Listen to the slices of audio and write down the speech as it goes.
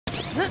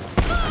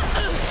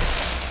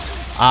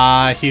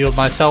I healed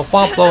myself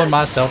while blowing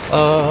myself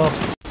up.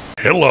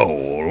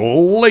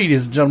 Hello,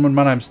 ladies and gentlemen.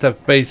 My name's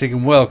StepsBasic,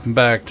 and welcome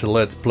back to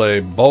Let's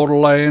Play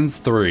Borderlands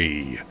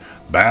 3,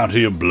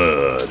 Bounty of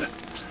Blood.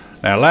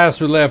 Now,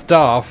 last we left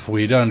off,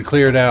 we done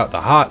cleared out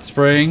the hot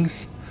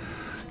springs,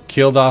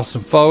 killed off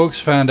some folks,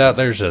 found out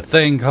there's a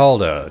thing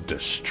called a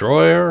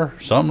destroyer,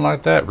 something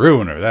like that.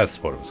 Ruiner,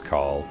 that's what it was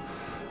called.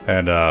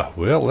 And,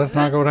 well, let's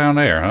not go down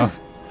there, huh?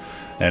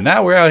 And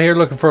now we're out here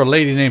looking for a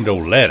lady named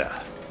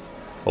Oletta.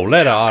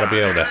 Oletta ought to be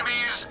able to...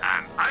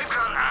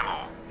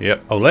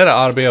 Yep, Oletta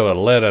ought to be able to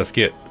let us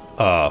get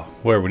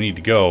where we need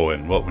to go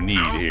and what we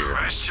need here.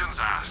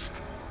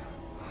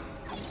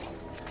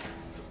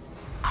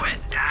 Quit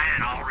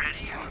dying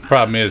already.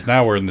 Problem is,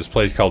 now we're in this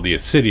place called the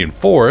Obsidian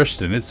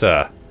Forrest, and it's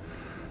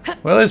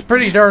well, it's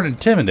pretty darn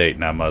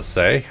intimidating, I must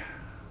say.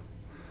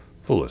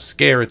 Full of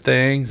scary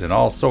things and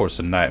all sorts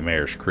of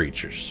nightmarish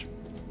creatures,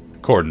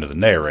 according to the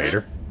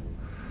narrator.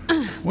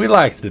 We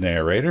likes the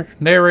narrator.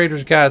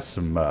 Narrator's got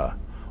some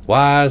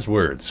wise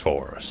words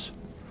for us.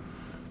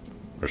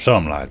 Or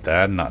something like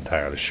that. I'm not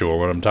entirely sure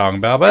what I'm talking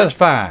about, but that's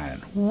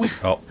fine.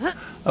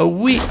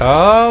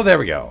 Oh, there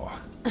we go.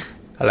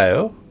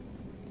 Hello?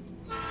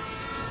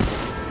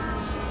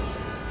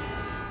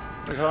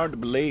 It's hard to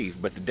believe,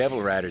 but the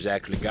Devil Riders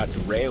actually got the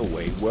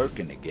railway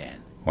working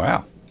again.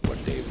 Wow.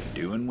 What they were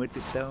doing with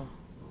it, though?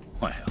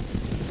 Well,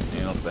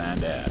 they'll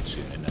find out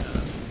soon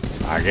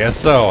enough. I guess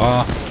so,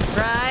 huh?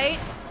 Right?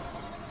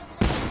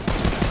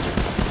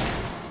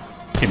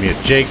 Give me a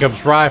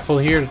Jacob's rifle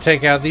here to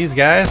take out these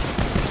guys.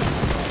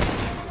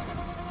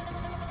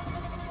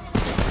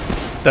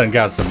 Done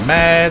got some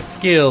mad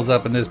skills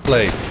up in this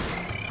place.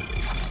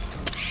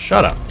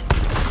 Shut up.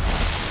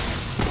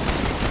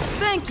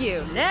 Thank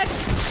you.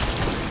 Next.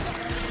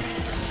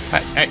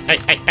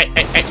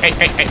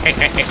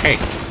 Hey.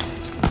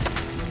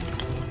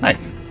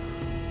 Nice.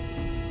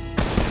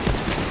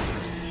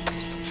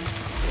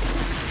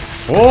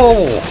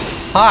 Whoa.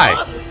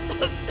 Hi.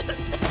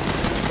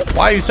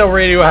 Why are you so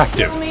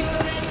radioactive? It's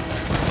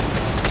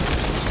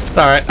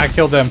alright. I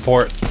killed them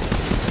for it.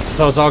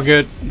 So it's all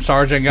good.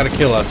 Sarge ain't got to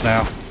kill us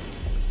now.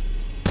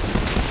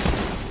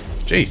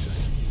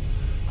 Jesus.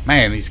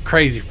 Man, these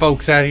crazy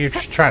folks out here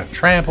just trying to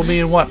trample me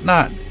and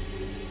whatnot.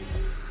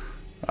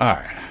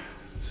 Alright.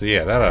 So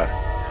yeah, that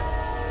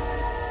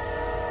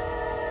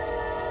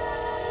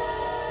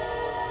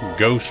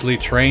ghostly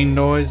train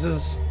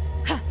noises.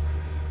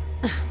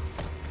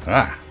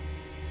 Ah.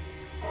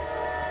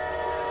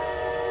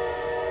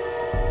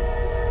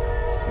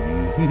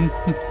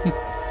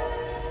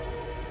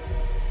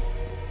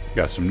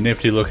 Got some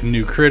nifty looking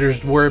new critters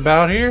to worry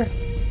about here.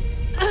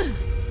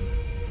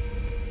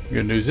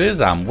 Good news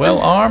is I'm well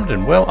armed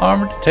and well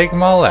armored to take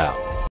them all out.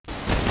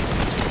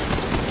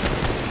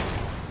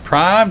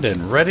 Primed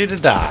and ready to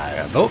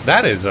die. Oh,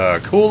 that is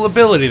a cool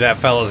ability that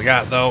fella's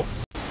got, though.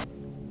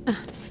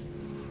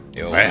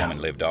 The old woman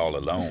lived all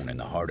alone in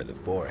the heart of the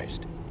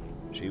forest.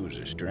 She was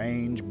a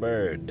strange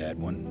bird, that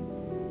one.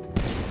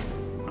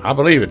 I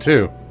believe it,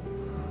 too.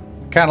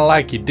 Kind of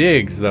like your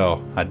digs,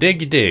 though. I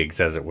dig your digs,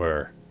 as it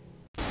were.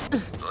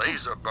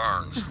 Laser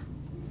burns.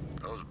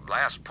 Those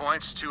blast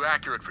points too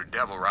accurate for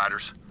Devil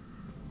Riders.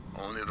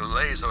 Only the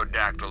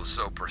Laserdactyl is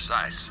so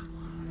precise.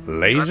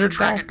 Laser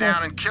track it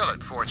down and kill it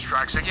before it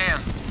strikes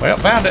again. Well,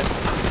 found it.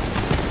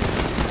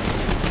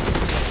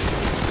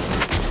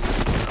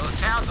 Well, the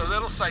town's a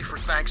little safer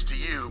thanks to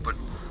you, but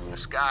the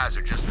skies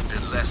are just a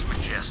bit less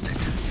majestic.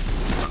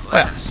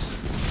 Unless,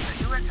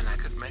 do you reckon I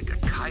could make a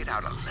kite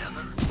out of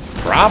leather?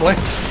 Probably.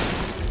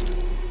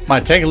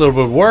 Might take a little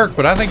bit of work,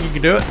 but I think you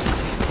can do it.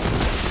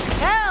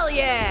 Hell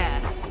yeah!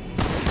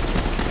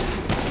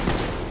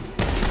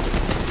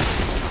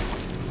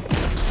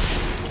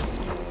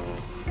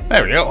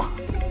 There we go.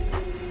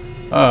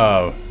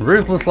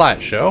 Ruthless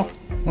Light Show.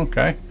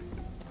 Okay.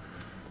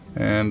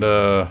 And,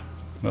 another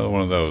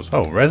one of those.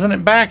 Oh,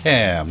 Resonant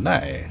Backham.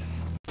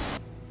 Nice.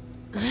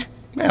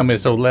 Now,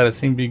 Miss Oletta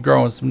seems to be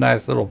growing some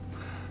nice little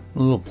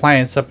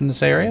plants up in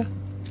this area.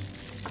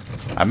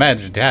 I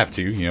imagine she'd have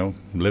to, you know,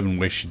 living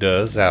the way she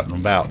does, out and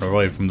about, and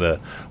away from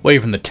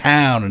the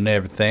town and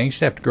everything.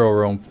 She'd have to grow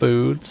her own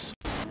foods.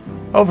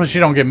 Hopefully she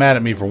don't get mad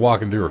at me for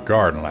walking through her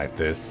garden like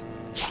this.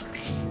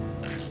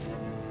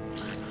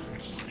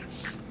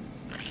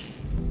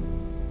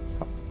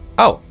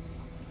 Oh,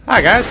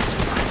 hi guys.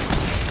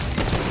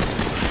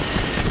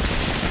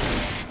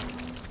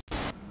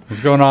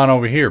 What's going on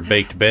over here,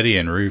 Baked Betty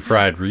and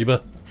Refried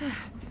Reba?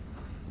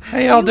 How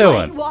y'all doing?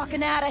 You ain't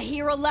walking out of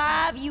here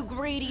alive, you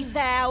greedy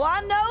sow.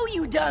 I know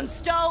you done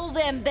stole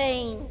them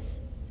beans.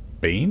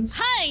 Beans?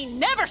 I ain't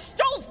never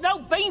stole no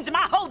beans in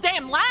my whole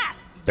damn life.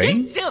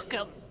 Beans? You took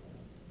them.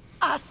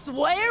 I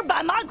swear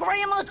by my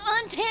grandma's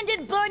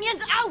untended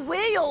bunions, I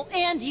will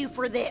end you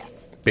for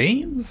this.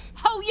 Beans?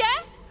 Oh,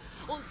 yeah?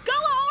 Well, go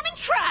on and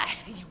try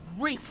it, you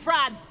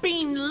refried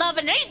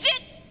bean-loving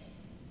agent.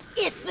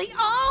 It's the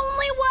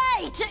only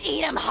way to eat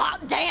them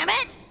hot, damn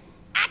it.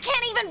 I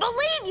can't even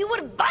believe you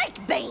would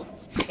bake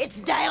beans. It's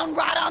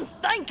downright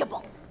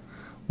unthinkable.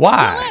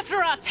 Why? Well,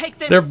 after I take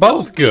them They're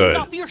both stove good.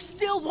 beans off your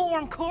still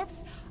warm corpse,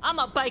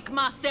 I'ma bake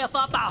myself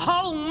up a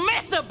whole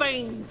mess of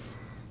beans.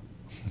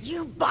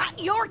 You bite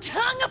your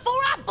tongue before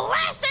I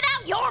blast it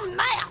out your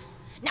mouth.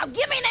 Now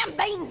give me them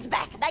beans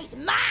back. They's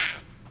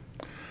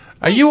mine.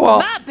 Are you all?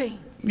 My beans.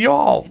 You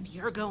all? If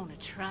you're gonna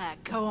try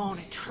it, go on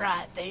and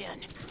try it then.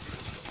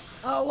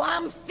 Oh,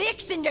 I'm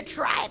fixing to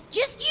try it.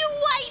 Just you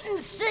wait and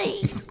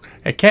see.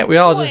 Hey, can't we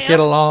all just get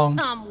along?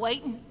 I'm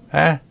waiting.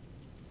 Huh?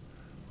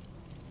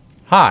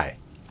 Hi.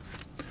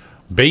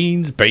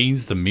 Beans,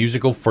 the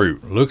musical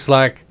fruit. Looks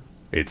like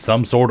it's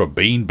some sort of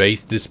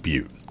bean-based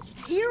dispute.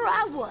 Here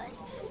I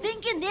was,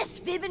 thinking this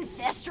fibbing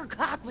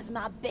festercock was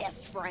my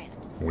best friend.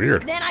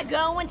 Weird. Then I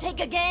go and take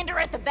a gander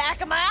at the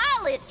back of my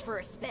eyelids for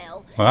a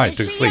spell. Well, I and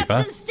took she sleep, ups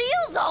huh? and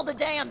steals all the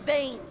damn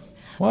beans.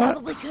 What?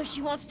 Probably because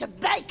she wants to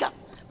bake them.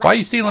 Why are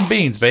you stealing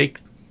beans, Bake?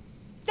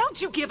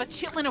 Don't you give a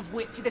chitlin of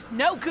wit to this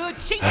no-good,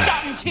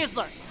 cheap-shotting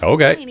chiseler.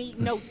 Okay. I ain't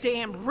eating no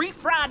damn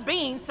refried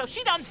beans, so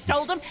she done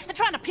stole them and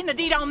trying to pin the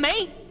deed on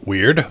me.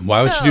 Weird.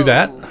 Why would you do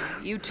that?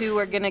 You two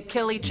are gonna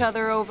kill each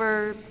other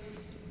over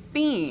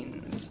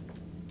beans.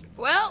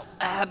 Well,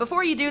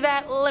 before you do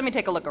that, let me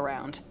take a look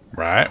around.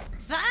 Right.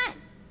 Fine.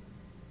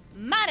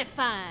 Mighty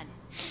fine.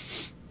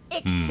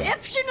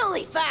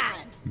 Exceptionally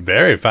fine.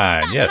 Very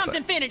fine. That Yes. comes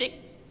infinity.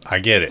 I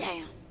get it.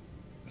 Damn.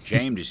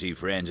 Shame to see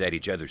friends at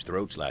each other's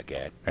throats like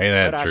that. Ain't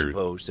that but I true?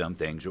 suppose some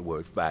things are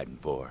worth fighting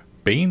for.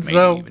 Beans, Maybe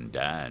though? even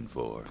dying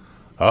for.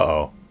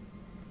 Uh-oh.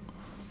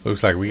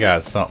 Looks like we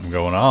got something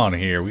going on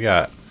here. We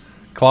got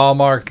claw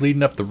marks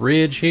leading up the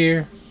ridge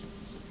here.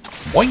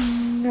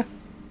 Boing!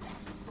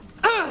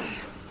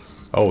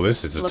 Oh,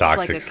 this is a Looks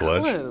toxic like a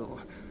sludge. clue.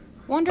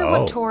 Wonder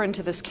Oh. what tore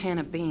into this can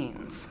of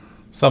beans.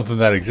 Something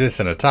that exists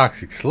in a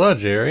toxic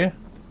sludge area.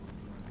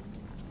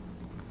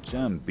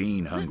 Some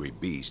bean-hungry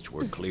beasts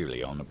were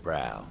clearly on the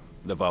prowl.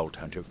 The Vault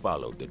Hunter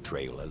followed the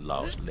trail of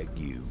lost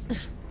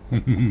legumes.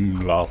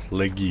 Lost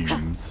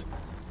legumes.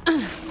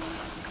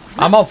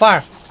 I'm on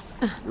fire.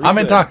 I'm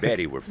Reba intoxic. and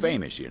Betty were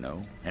famous, you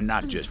know, and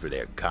not just for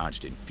their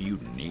constant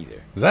feuding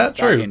either. Is that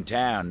Back true? in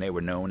town, they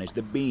were known as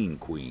the Bean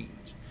Queens.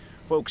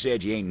 Folks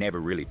said you ain't never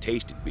really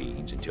tasted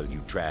beans until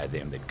you try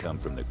them that come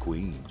from the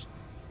queens.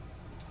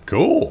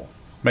 Cool.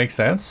 Makes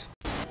sense.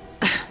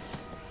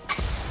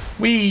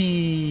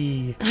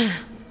 Whee!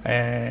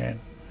 And...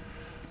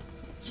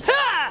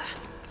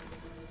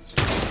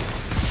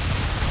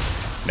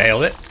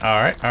 Nailed it.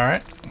 Alright,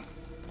 alright.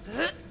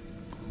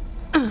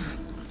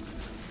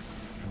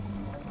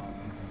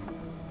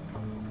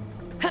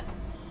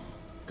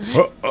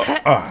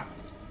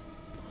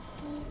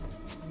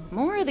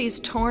 More of these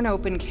torn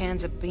open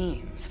cans of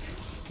beans.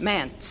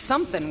 Man,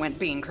 something went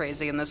bean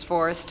crazy in this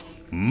forest.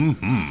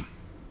 Mm-hmm.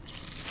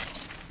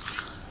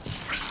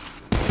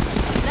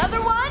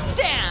 Another one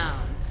down.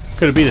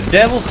 Could it be the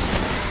devils?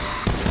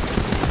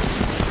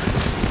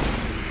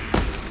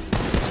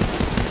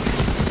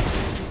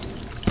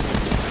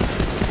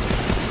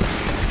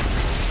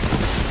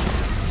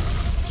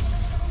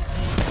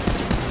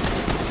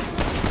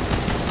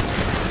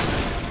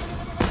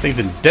 Think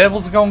the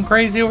devil's going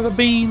crazy over the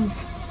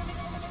beans?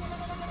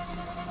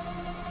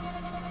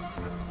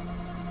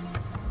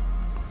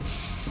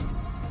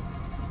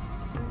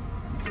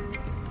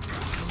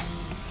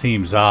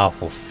 Seems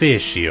awful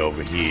fishy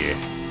over here.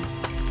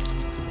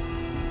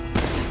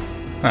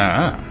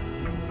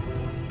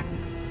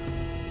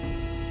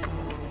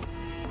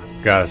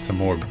 Got some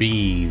more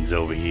beans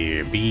over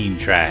here. Bean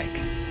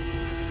tracks.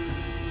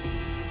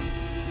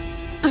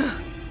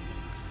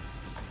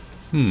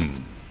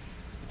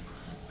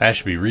 That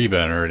should be Reba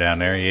and her down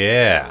there.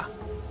 Yeah.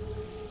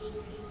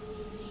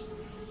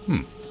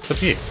 What's up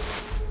here?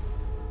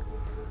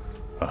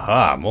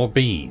 Aha, more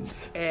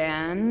beans.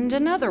 And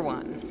another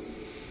one.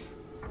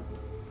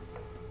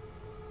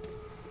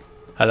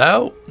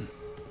 Hello?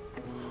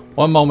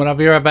 One moment, I'll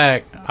be right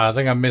back. I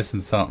think I'm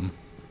missing something.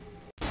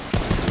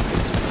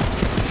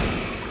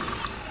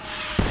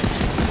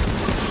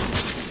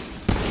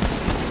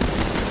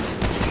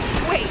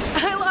 Wait,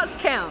 I lost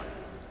count.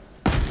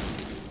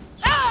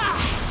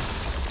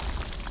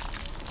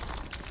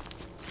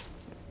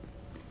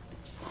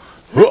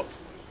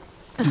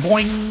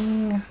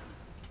 Boing!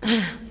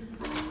 Well,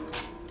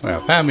 I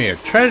found me a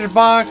treasure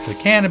box, a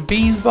can of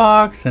beans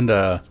box, and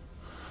let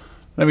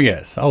me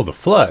guess. Oh, the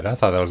flood. I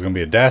thought that was going to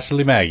be a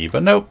Dastardly Maggie,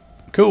 but nope.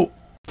 Cool.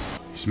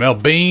 You smell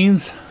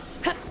beans?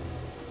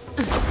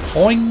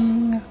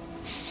 Boing!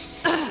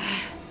 The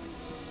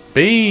Vault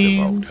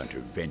Beans! Hunter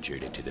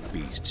ventured into the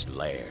beast's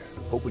lair,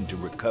 hoping to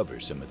recover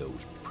some of those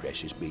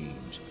precious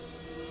beans.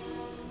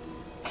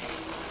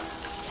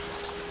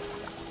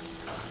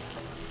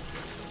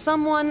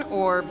 Someone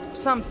or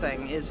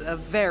something is a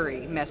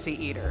very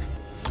messy eater.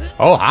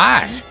 Oh,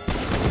 hi!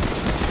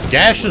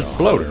 Gaseous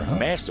bloater, huh?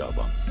 Mess of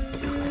them.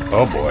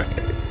 Oh boy.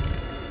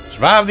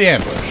 Survive the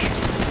ambush.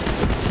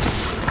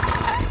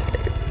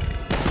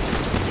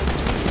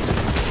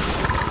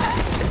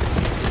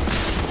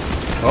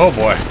 Oh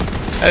boy.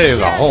 That is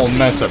a whole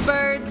mess of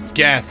Birds.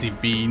 gassy The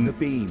bean.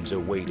 beans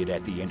awaited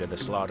at the end of the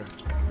slaughter.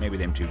 Maybe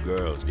them two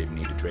girls didn't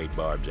need to trade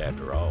barbs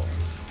after all.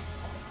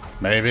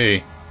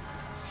 Maybe.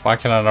 Why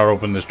can I not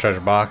open this treasure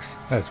box?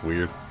 That's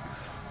weird.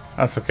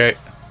 That's okay.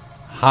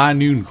 High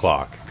noon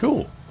clock.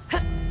 Cool.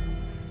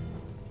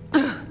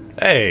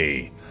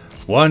 Hey,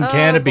 one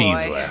can of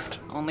beans left.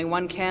 Only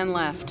one can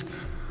left.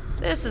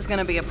 This is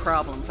gonna be a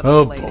problem for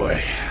those ladies. Oh boy.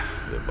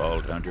 The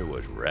Vault Hunter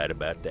was right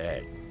about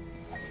that.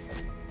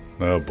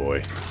 Oh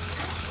boy.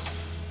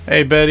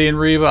 Hey Betty and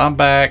Reba, I'm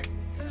back.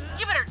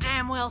 You better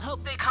damn well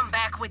hope they come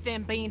back with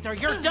them beans or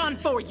you're done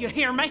for, you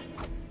hear me?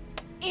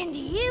 And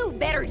you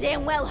better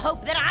damn well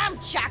hope that I'm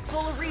chock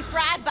full of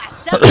refried by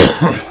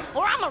something,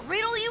 or I'ma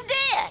riddle you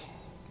dead.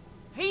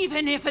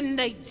 Even if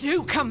they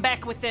do come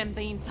back with them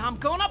beans, I'm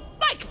gonna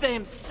bake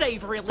them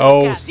savory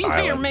little guys. You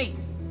hear me?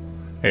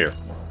 Here.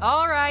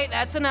 All right,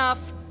 that's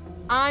enough.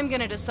 I'm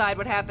gonna decide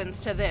what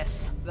happens to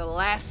this, the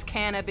last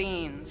can of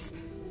beans.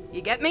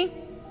 You get me?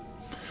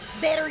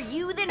 Better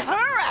you than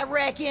her, I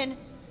reckon.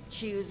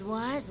 Choose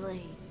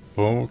wisely.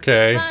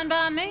 Okay. Fine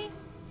by me,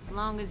 as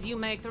long as you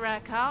make the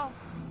right call.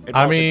 It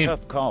was a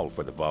tough call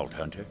for the Vault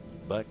Hunter,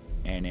 but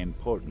an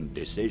important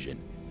decision.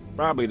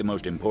 Probably the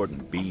most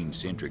important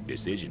bean-centric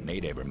decision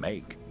they'd ever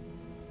make.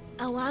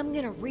 Oh, I'm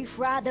gonna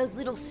refry those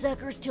little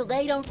suckers till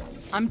they don't...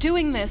 I'm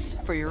doing this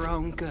for your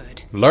own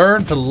good.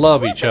 Learn to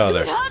love each other.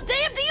 What the hot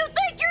damn do you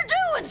think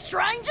you're doing,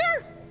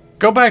 stranger?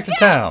 Go back to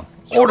town.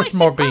 Order some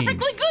more beans.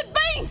 Perfectly good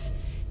beans.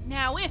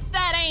 Now, if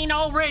that ain't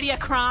already a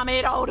crime,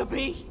 it ought to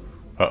be.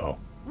 Uh-oh.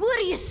 What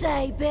do you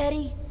say,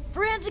 Betty?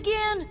 Friends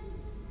again?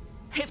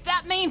 If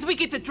that means we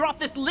get to drop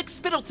this lick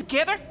spittle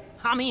together,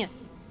 I'm in.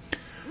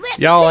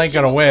 Y'all ain't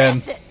gonna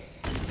win.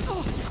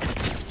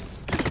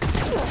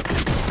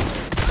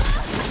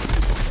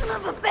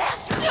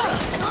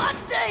 God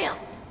damn!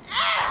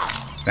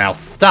 Ow! Now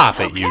stop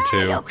it, you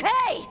two.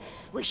 Okay,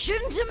 we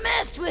shouldn't have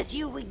messed with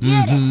you. We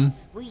get it.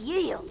 We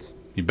yield.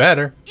 You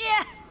better.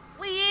 Yeah,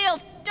 we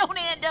yield. Don't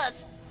end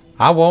us.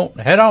 I won't.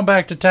 Head on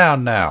back to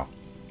town now.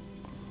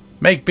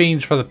 Make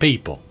beans for the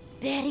people.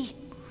 Betty,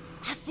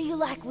 I feel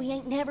like we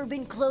ain't never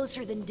been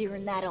closer than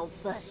during that old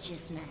fuss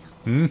just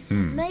now.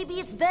 Maybe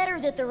it's better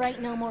that there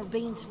ain't no more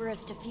beans for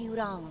us to feud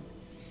on.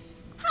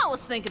 I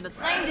was thinking the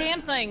same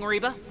damn thing,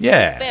 Reba.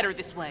 Yeah. It's better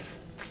this way.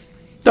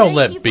 Don't Thank you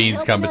let for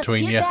beans come helping us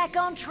between get you. Back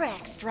on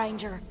track,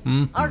 stranger.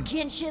 Our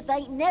kinship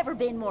ain't never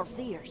been more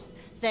fierce,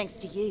 thanks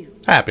to you.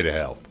 Happy to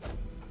help.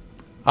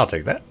 I'll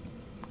take that.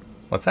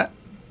 What's that?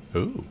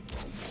 Ooh.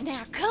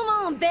 Now come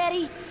on,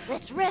 Betty.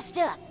 Let's rest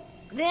up.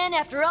 Then,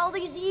 after all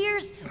these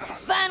years, we're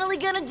finally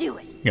gonna do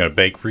it. You gonna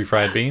bake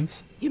refried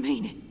beans? You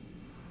mean it?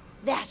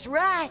 That's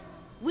right.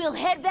 We'll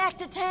head back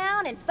to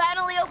town and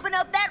finally open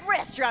up that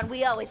restaurant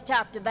we always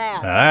talked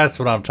about. Now that's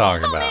what I'm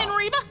talking Come in, about.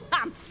 Reba.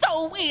 I'm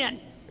so in.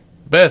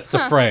 Best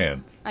of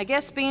friends. I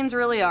guess beans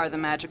really are the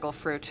magical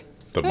fruit.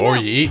 The more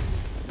you eat,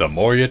 the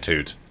more you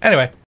toot.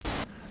 Anyway,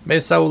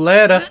 Miss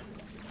Oletta.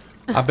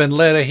 I've been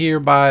led here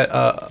by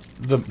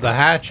the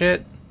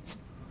hatchet.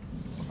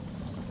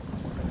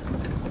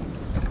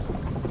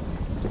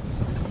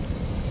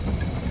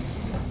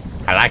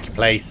 I like your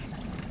place.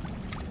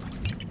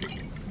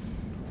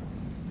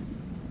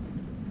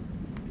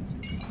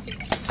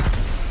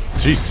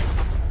 Jeez.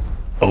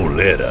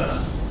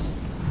 Oletta.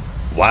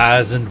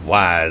 Wise and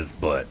wise,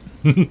 but.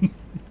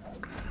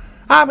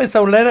 Hi, Miss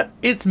Oletta.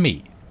 It's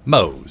me,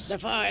 Mose. The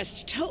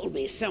forest told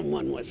me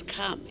someone was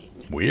coming.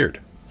 Weird.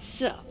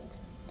 So,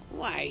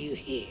 why are you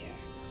here?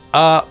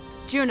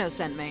 Juno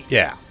sent me.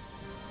 Yeah.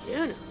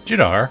 Juno. Do you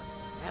know her?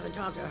 Haven't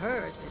talked to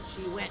her since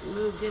she went and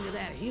moved into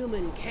that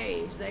human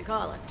cage they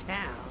call a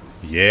town.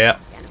 Yeah.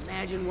 Can't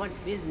imagine what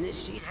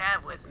business she'd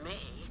have with me.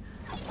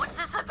 What's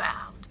this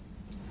about?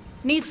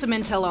 Need some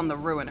intel on the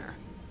Ruiner.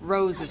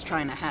 Rose is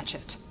trying to hatch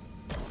it.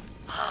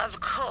 Of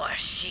course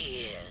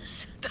she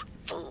is. The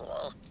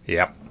fool.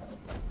 Yep.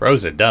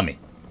 Rose a dummy.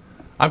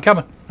 I'm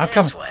coming. I'm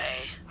coming. This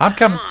way. I'm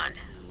coming. Come on.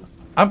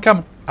 I'm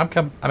coming. I'm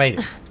coming. I made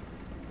it.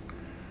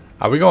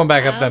 Are we going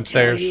back up them I'll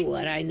stairs? tell you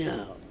what I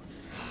know.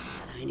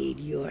 I need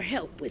your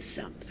help with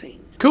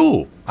something.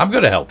 Cool. I'm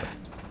good at helping.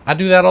 I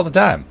do that all the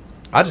time.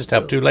 I just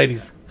help two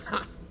ladies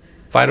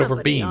fight over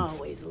Company beans.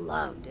 always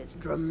loved its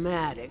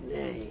dramatic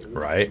names.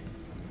 Right?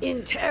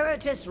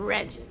 Interitus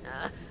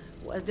Regina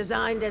was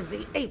designed as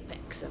the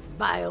apex of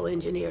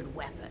bioengineered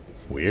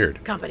weapons.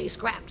 Weird. Company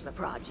scrapped the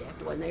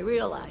project when they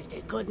realized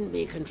it couldn't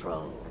be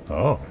controlled.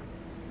 Oh.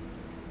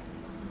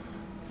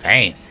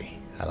 Fancy.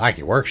 I like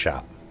your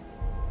workshop.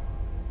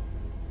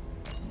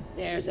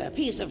 There's a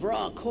piece of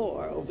raw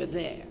core over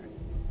there.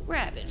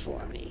 Grab it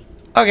for me.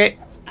 Okay.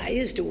 I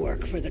used to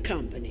work for the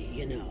company,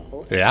 you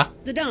know. Yeah?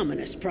 The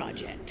Dominus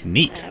Project.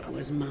 Neat. That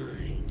was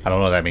mine. I don't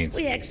know what that means.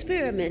 We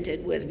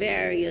experimented with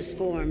various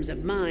forms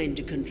of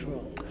mind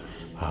control.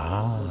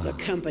 Ah. The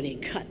company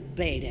cut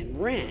bait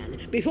and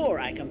ran before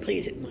I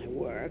completed my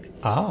work.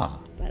 Ah.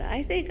 But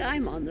I think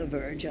I'm on the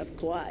verge of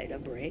quite a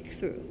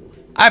breakthrough.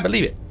 I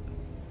believe it.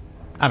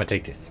 I'm gonna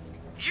take this.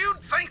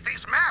 You'd think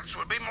these maps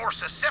would be more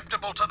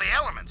susceptible to the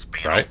elements,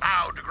 being Right.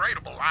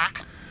 biodegradable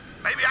like.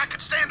 Maybe I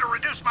could stand to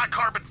reduce my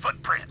carbon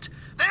footprint.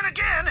 Then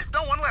again, if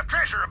no one left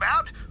treasure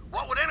about,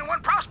 What would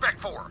anyone prospect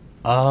for?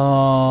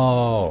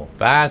 Oh,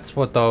 that's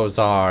what those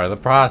are. The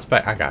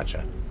prospect. I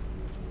gotcha.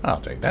 I'll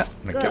take that.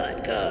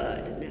 Good,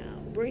 good. Now,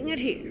 bring it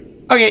here.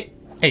 Okay,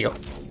 here you go.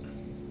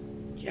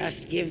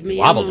 Just give me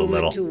Wobbles a a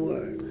moment little. to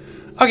work.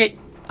 Okay,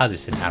 I'll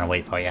just sit down and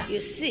wait for you. You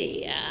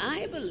see,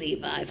 I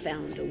believe I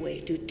found a way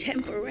to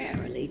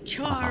temporarily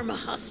charm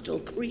hostile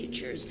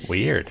creatures.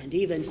 Weird. And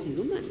even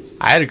humans.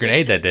 I had a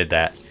grenade that did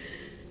that.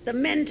 The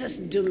Mentis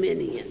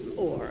Dominion,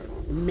 or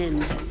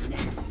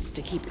Mentanats,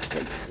 to keep it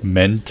simple. Are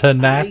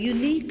Mentanats?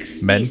 unique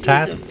species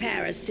Mentats? of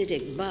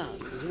parasitic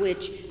bugs,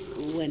 which,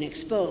 when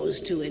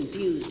exposed to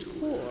infused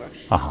core,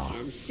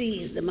 can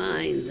seize the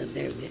minds of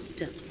their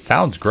victims.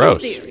 Sounds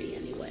gross. In theory,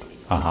 anyway.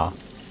 Uh-huh.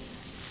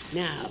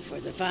 Now for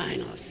the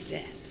final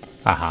step.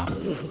 Uh-huh.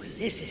 Ooh,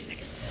 this is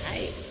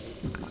exciting.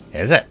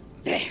 Is it?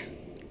 There.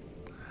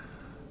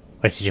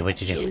 What'd you do?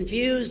 What'd you do?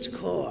 Infused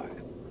core.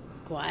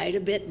 Quite a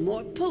bit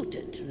more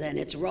potent than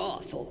its raw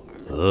form.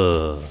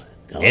 Ugh.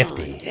 Go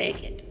Nifty. on,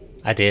 take it.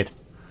 I did.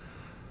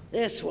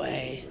 This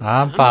way.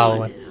 I'm Come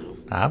following.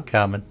 on I'm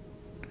coming.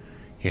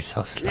 You're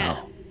so now. slow.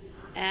 Now,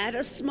 add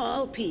a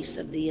small piece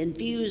of the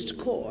infused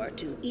core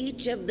to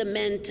each of the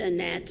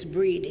Mentanats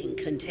breeding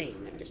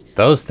containers.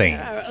 Those things.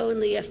 There are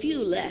only a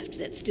few left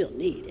that still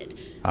need it.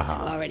 Uh-huh.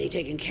 I've already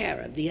taken care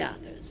of the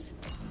others.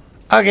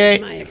 Okay.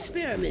 If my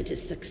experiment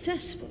is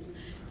successful,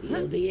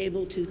 you'll be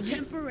able to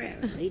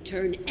temporarily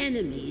turn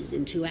enemies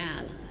into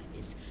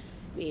allies,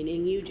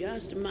 meaning you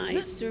just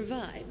might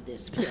survive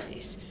this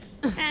place.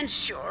 And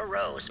sure,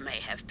 Rose may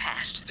have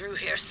passed through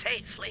here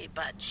safely,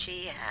 but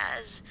she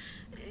has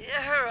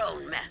her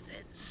own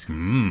methods.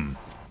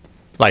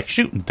 Like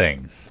shooting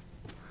things.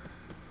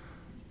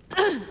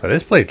 But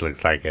this place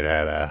looks like it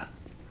had a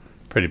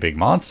pretty big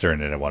monster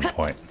in it at one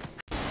point.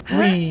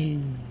 Whee!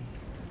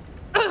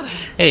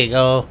 Here you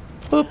go.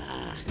 Boop.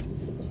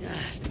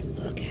 Just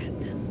look at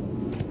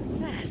them.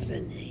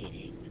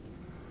 Fascinating.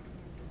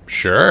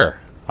 Sure.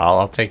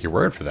 I'll take your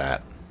word for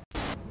that.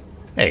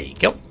 There you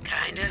go.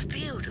 Kind of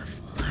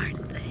beautiful,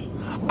 aren't they?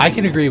 I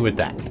can agree with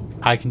that.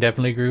 I can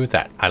definitely agree with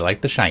that. I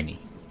like the shiny.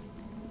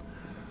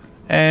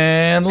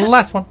 And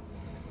last one.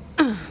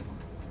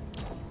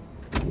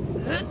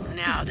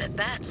 Now that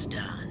that's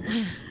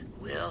done,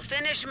 we'll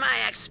finish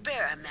my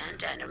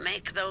experiment and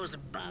make those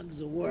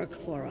bugs work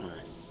for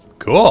us.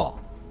 Cool.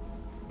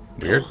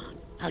 Weird. Go on,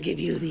 I'll give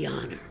you the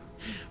honor.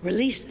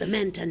 Release the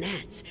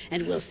Mentanats,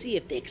 and we'll see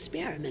if the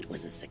experiment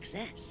was a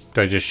success.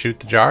 Do I just shoot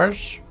the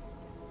jars?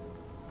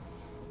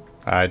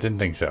 I didn't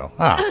think so.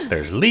 Ah,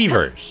 there's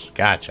levers.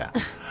 Gotcha.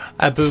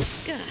 A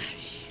boof.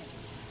 Gosh,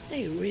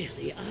 they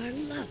really are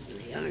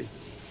lovely, aren't they?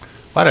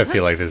 Why do I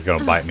feel like this is going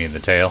to bite me in the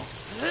tail?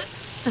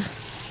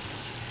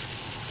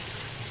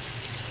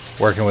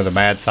 Working with a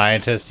mad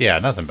scientist? Yeah,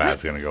 nothing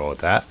bad's going to go with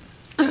that.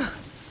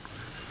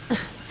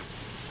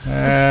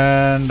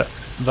 And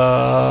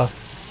the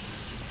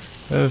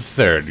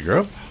third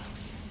group.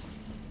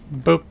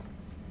 Boop.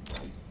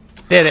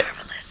 Did it.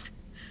 Marvelous.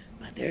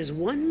 But there's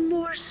one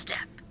more step.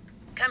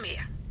 Come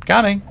here.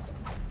 Coming.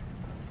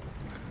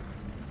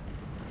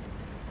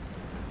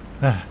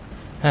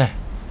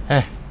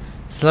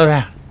 Slow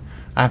down.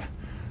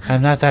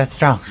 I'm not that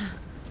strong.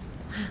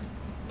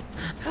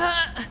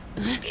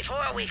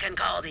 Before we can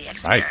call the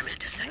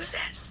experiment a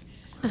success,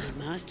 we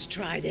must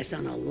try this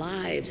on a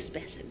live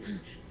specimen.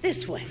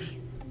 This way.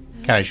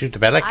 Can I shoot the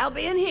belly? I'll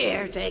be in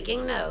here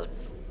taking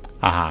notes.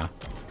 Uh-huh.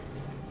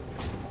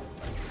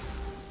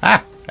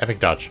 Ah! Epic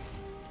dodge.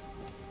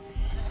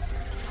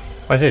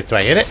 What's this? Do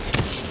I hit it?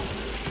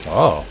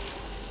 Oh.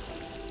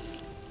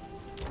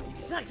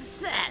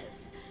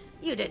 Success!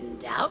 You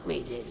didn't doubt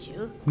me, did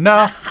you?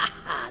 No.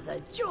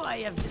 The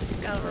joy of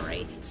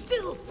discovery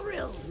still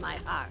thrills my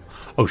heart.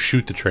 Oh,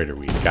 shoot the traitor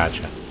weed.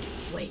 Gotcha.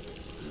 Wait,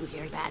 you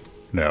hear that?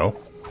 No.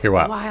 Hear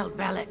what? Wild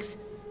Belix.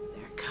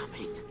 They're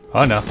coming.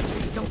 Oh, no.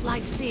 They don't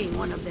like seeing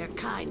one of their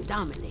kind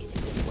dominated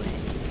this way.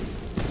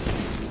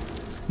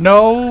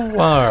 No.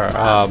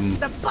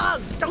 The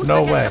bugs! Don't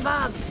no forget way. the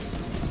bugs!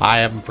 I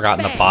haven't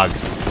forgotten the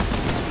bugs.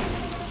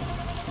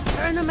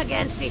 Turn them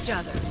against each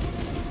other.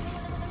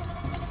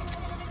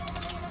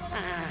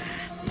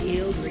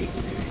 Field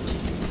research.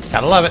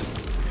 Gotta love it.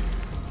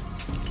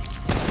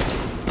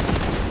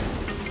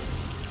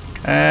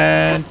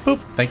 And boop.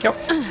 Thank you.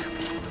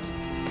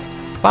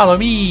 Follow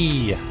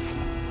me.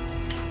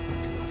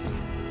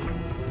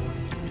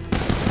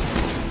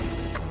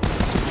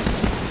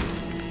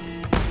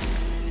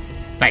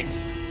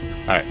 Nice.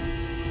 All right.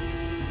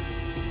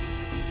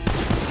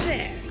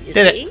 There, you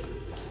Did see? it.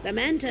 The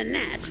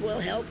Mentanats will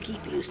help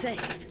keep you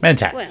safe.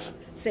 Mentats. Well,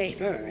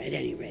 safer at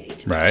any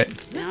rate. Right.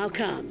 Now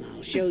come,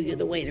 I'll show you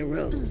the way to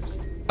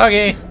Rose.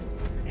 Okay.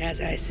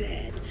 As I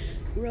said,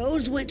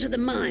 Rose went to the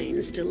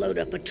mines to load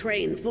up a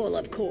train full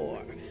of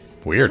core.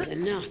 Weird.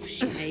 Enough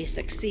she may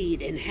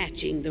succeed in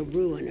hatching the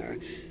Ruiner.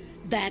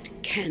 That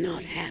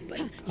cannot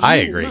happen. I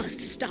You agree. must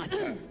stop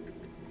her.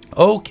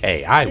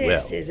 Okay, I will.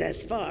 This is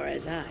as far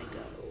as I go.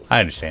 I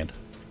understand.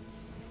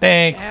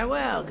 Thanks.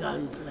 Farewell,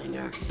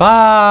 gunslinger.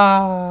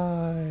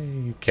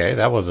 Bye. Okay,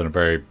 that wasn't a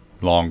very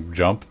long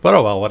jump, but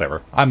oh well,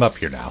 whatever. I'm up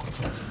here now.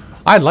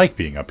 I like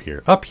being up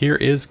here. Up here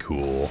is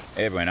cool.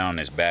 Everyone on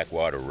this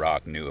backwater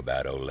rock knew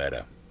about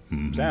Oletta.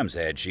 Some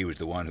said she was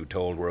the one who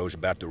told Rose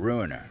about the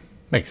ruiner.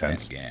 Makes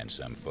sense. Then again,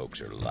 some folks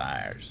are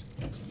liars.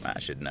 I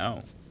should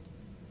know.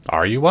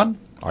 Are you one?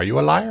 Are you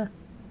a liar?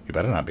 You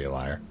better not be a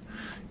liar.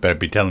 You better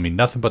be telling me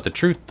nothing but the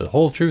truth, the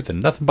whole truth,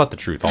 and nothing but the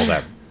truth. All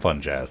that fun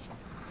jazz.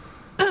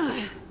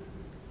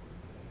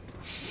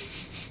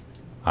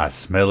 I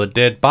smell a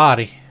dead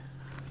body.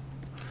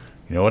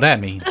 You know what that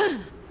means.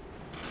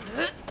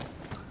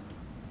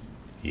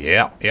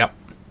 Yep.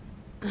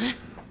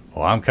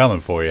 Well, I'm coming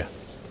for you.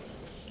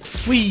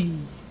 Whee!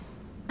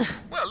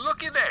 Well,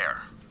 looky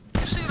there.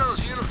 You see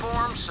those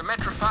uniforms,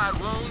 symmetrified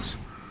wounds?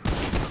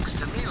 Looks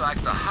to me like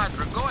the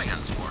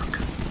Hydragoyans work.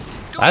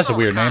 Do That's a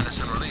weird name.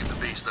 And relieve the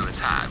beast of its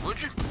hide,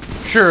 would you?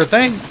 Sure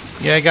thing.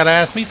 You ain't gotta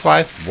ask me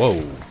twice.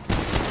 Whoa.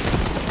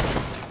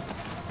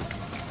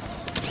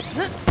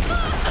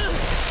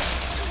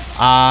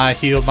 I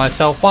healed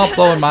myself while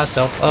blowing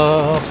myself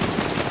up.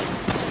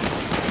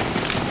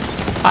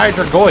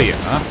 Hydragoyan,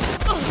 huh?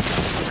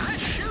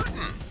 Nice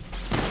shooting.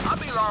 I'll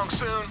be long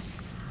soon.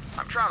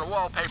 I'm trying to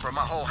wallpaper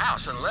my whole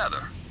house in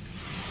leather.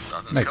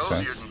 Nothing's Makes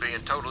cozier sense. than being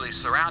totally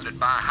surrounded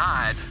by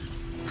hide.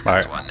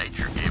 Right. That's why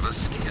nature gave us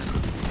skin.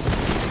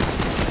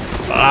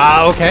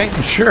 Okay,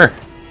 sure.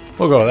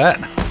 We'll go with that.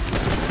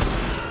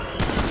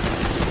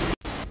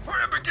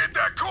 Hurry up and get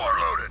that core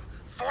loaded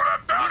before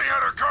that bounty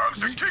hunter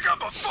comes and kick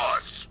up a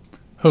fuss.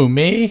 Who,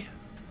 me?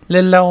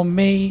 Little old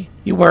me?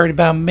 You worried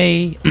about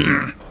me?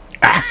 Damn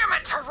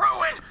it, to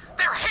ruin!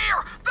 They're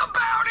here! The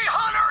bounty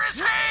hunter is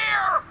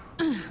here!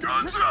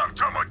 Guns up,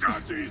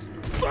 Tamagotchis!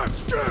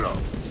 Let's get them!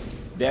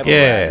 Devil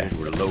Yeah. Riders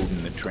were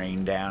loading the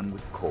train down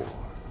with core.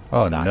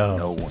 Oh, Thought no.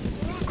 no one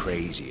would be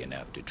crazy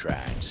enough to try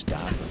and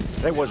stop them.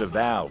 There was a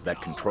valve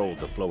that controlled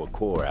the flow of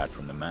core out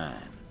from the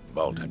mine.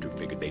 Vault Hunter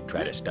figured they'd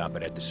try to stop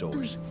it at the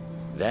source.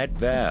 That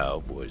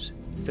valve was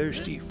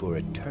thirsty for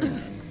a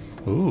turn.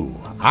 Ooh,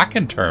 I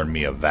can turn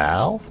me a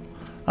valve.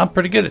 I'm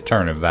pretty good at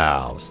turning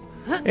valves.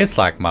 It's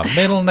like my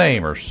middle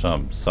name or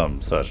some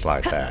such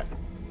like that.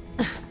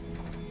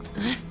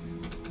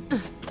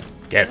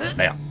 Get it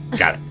now.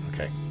 Got it.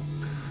 Okay.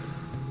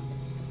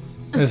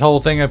 This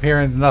whole thing up here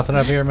and nothing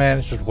up here, man.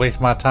 It's just waste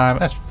my time.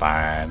 That's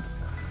fine.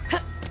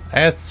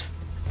 That's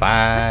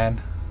fine.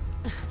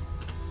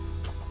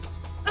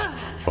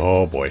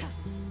 Oh boy.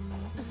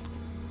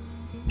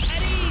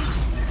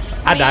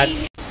 I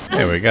died.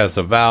 There we got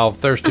a valve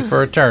thirsty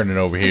for a turning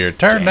over here.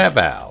 Turn that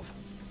valve.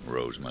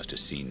 Rose must have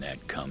seen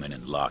that coming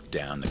and locked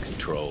down the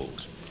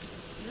controls.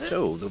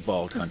 So the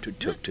Vault Hunter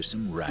took to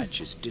some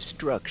righteous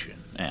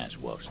destruction, as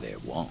was their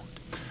wont.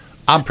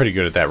 I'm pretty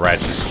good at that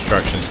righteous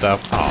destruction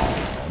stuff.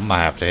 Oh, I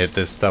might have to hit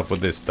this stuff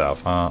with this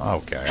stuff, huh?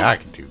 Okay, I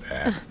can do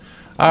that.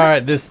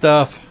 Alright, this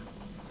stuff.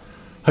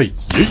 Hey,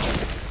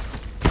 yeet.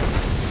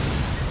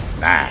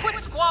 Nice. Quit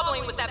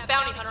squabbling with that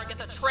bounty hunter and get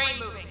the train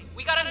moving.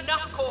 We got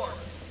enough core.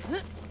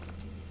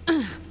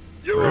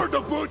 You heard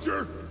the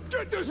butcher!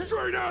 Get this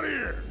train out of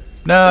here!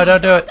 No,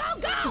 don't do it.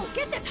 Go!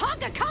 Get this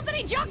hunk of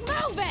company junk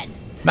moving!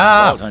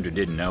 Nah. Vault Hunter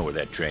didn't know where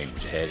that train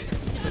was headed,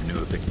 but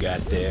knew if it got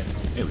there,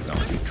 it was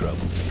gonna be trouble.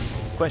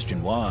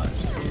 Question was,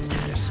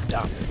 just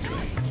stop the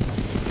train.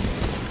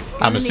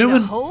 I'm Need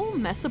assuming. a whole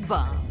mess of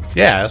bombs.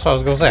 Yeah, that's what I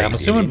was gonna say. I'm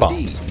assuming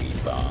bombs.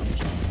 Need bombs.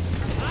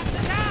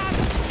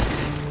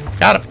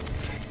 Got him.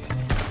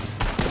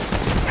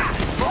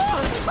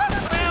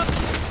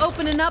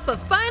 Opening up a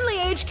finely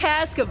aged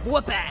cask of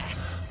whoop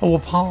ass. Oh,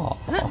 paw.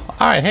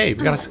 Alright, hey,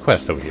 we got a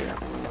quest over here.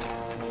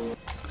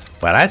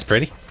 Well, that's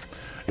pretty.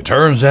 It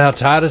turns out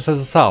Titus has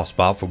a soft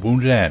spot for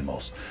wounded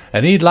animals,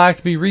 and he'd like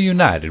to be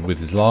reunited with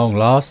his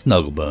long-lost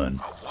snuggle bun.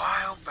 A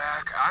while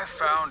back, I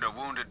found a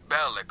wounded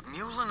Bellic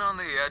muling on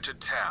the edge of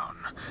town,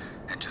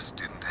 and just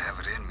didn't have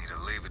it in me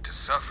to leave it to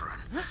suffering.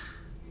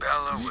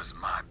 Bella was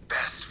my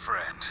best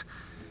friend,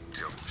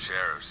 till the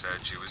sheriff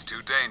said she was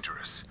too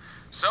dangerous.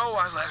 So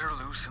I let her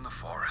loose in the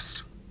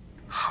forest.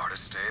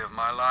 Hardest day of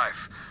my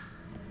life.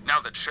 Now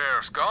that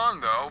Sheriff's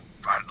gone, though,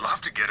 I'd love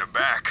to get her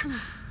back.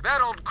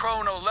 That old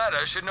crone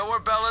Oletta should know where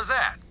Bella's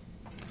at.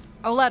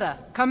 Oletta,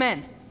 come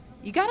in.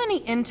 You got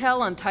any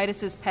intel on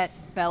Titus's pet,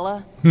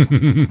 Bella?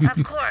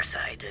 Of course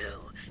I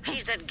do.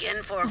 She's at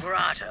Ginfor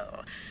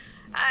Grotto.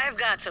 I've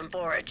got some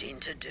foraging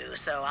to do,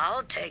 so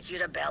I'll take you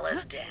to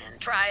Bella's den.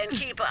 Try and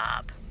keep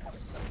up.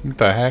 What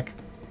the heck?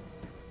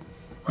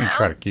 I'm gonna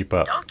try to keep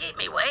up. Don't keep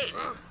me waiting.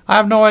 I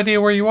have no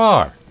idea where you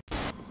are.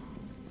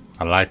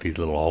 I like these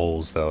little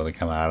holes, though. They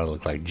come out and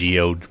look like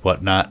geodes,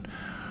 whatnot.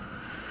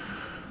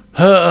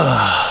 Not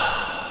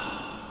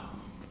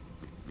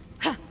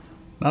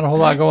a whole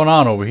lot going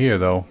on over here,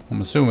 though.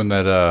 I'm assuming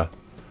that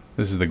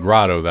this is the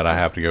grotto that I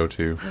have to go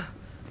to.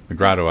 The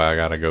grotto I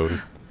gotta go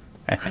to.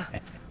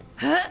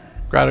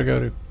 Grotto go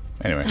to.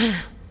 Anyway.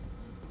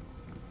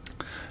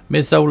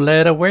 Miss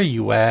Oletta, where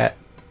you at?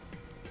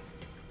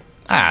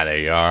 Ah, there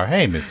you are.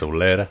 Hey, Miss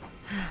Oletta.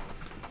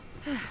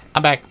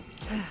 I'm back.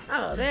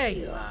 Oh, there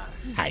you are.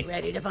 Hi.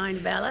 Ready to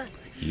find Bella?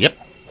 Yep.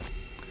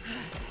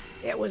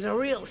 It was a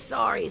real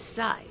sorry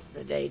sight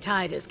the day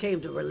Titus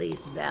came to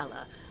release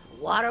Bella.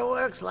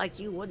 waterworks like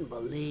you wouldn't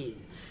believe.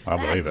 I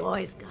believe That it.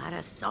 boy's got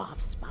a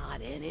soft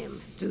spot in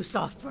him. Too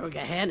soft for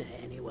Gehenna,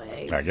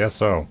 anyway. I guess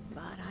so.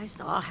 But I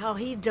saw how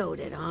he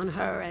doted on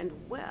her, and,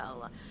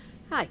 well,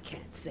 I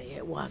can't say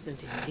it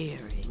wasn't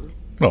endearing.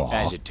 Aw,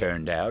 As it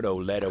turned out,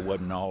 Oletta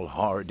wasn't all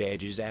hard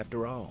edges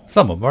after all.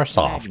 some of them are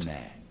soft. Imagine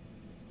that.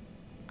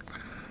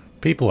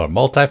 People are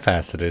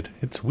multifaceted.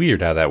 It's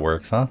weird how that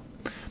works, huh?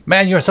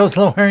 Man, you're so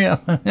slow. Hurry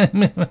up.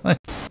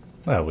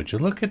 Well, would you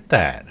look at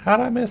that?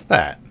 How'd I miss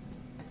that?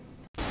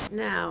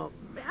 Now,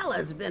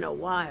 Bella's been a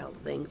wild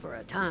thing for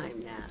a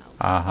time now.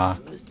 Uh-huh.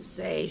 Who's to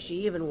say she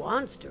even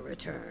wants to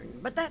return,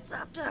 but that's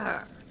up to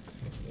her.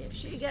 If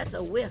she gets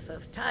a whiff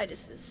of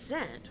Titus's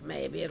scent,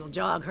 maybe it'll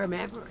jog her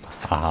memory.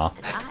 Uh-huh.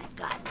 And I've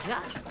got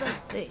just the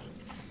thing.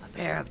 A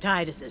pair of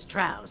Titus's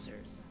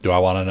trousers. Do I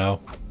want to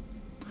know?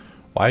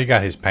 Why you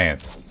got his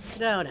pants?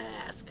 Don't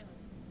ask.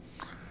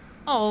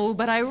 Oh,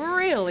 but I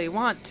really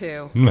want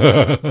to.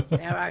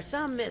 There are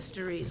some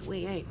mysteries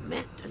we ain't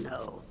meant to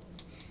know.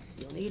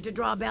 You'll need to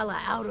draw Bella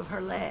out of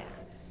her lair.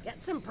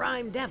 Get some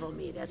prime devil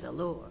meat as a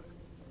lure.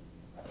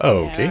 There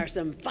Okay. are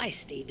some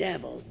feisty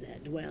devils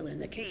that dwell in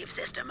the cave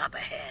system up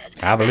ahead.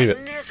 I believe it.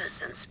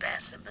 Magnificent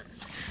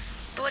specimens.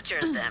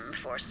 Butchered them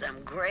for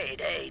some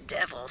grade A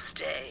devil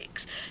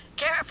steaks.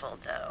 Careful,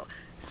 though.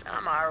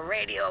 Some are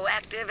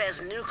radioactive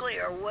as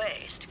nuclear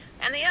waste,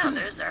 and the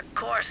others are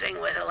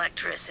coursing with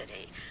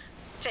electricity.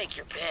 Take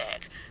your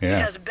pick, Yeah.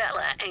 because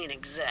Bella ain't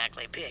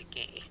exactly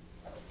picky.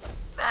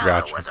 Bella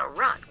Gotcha. was a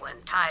runt when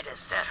Titus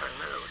set her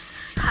loose.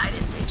 I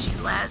didn't think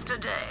she'd last a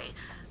day,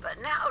 but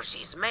now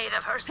she's made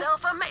of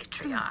herself a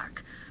matriarch.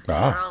 The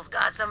Ah. girl's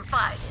got some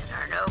fight in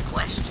her, no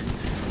question.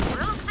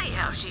 We'll see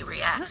how she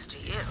reacts to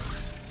you.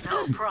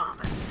 No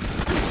promise.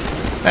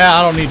 Yeah,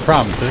 I don't need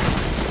promises.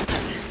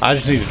 I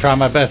just need to try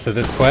my best at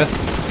this quest.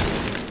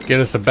 Get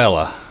us a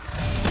Bella.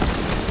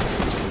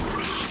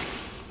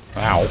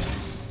 Ow.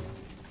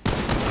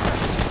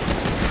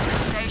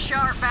 Stay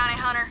sharp, bounty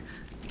hunter.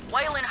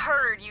 Waylon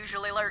Hurd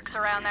usually lurks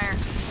around there.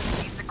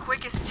 He's the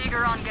quickest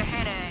digger on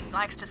Gehenna and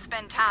likes to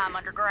spend time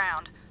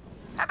underground.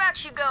 How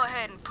about you go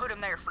ahead and put him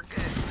there for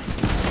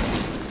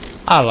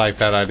good? I like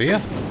that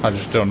idea. I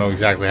just don't know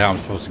exactly how I'm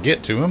supposed to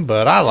get to him,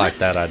 but I like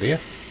that idea.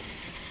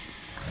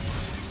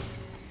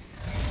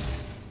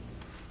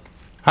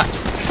 Ha,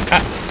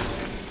 ha.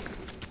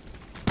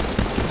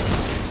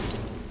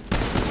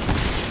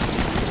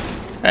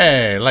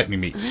 Hey, lightning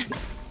meat.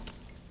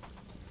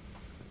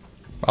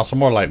 Also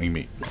more lightning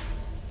meat.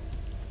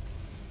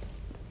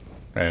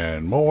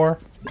 And more.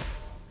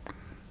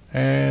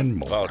 And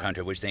more. Vault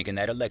Hunter was thinking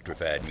that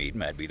electrified meat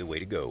might be the way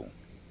to go.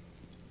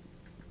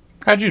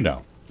 How'd you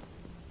know?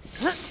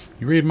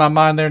 You read my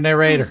mind there,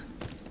 narrator.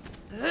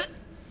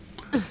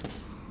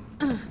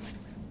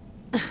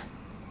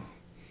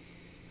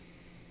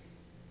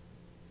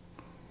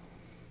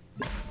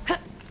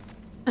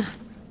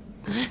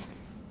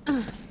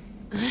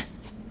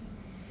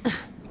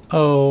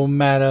 Oh, The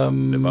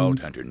madam. Vault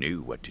Hunter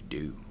knew what to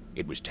do.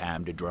 It was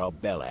time to draw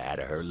Bella out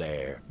of her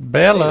lair.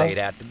 Bella? They laid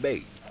out the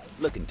bait,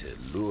 looking to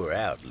lure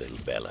out little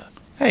Bella.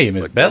 Hey,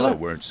 Miss But Bella.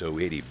 weren't so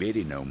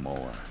itty-bitty no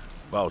more.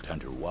 Vault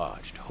Hunter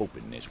watched,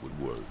 hoping this would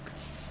work.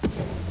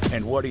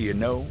 And what do you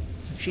know?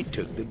 She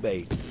took the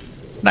bait.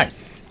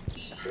 Nice.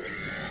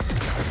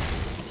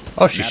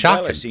 Oh, she's Now,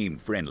 Bella shocking.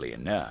 seemed friendly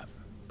enough,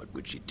 but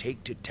would she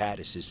take to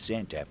Titus's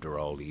scent after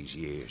all these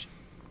years?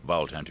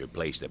 Vault Hunter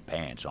placed the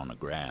pants on the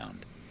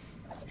ground.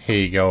 Here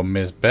you go,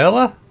 Miss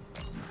Bella.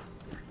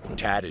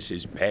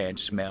 Titus's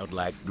pants smelled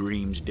like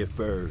dreams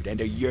deferred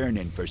and a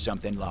yearning for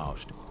something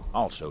lost.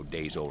 Also,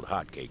 days-old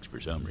hotcakes for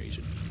some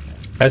reason.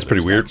 That's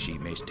pretty Looks weird. like she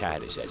missed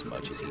Titus as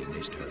much as he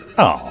missed her.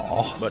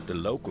 Aw. But the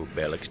local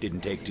Bellics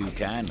didn't take too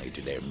kindly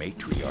to their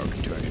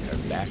matriarch turning her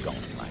back on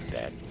him like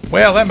that.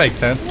 Well, that makes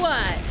sense.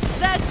 What?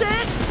 That's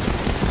it?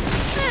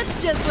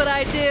 That's just what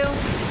I do.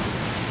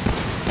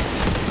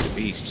 The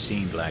beast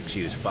seemed like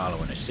she was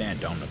following a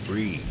scent on the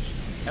breeze.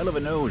 Hell of a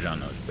nose on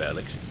those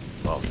Bellics.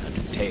 Vault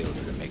Hunter tailed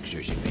her to make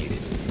sure she made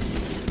it.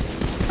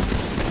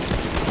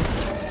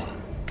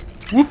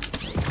 Whoop.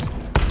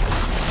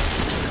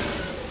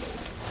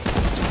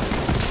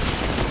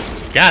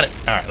 Got it.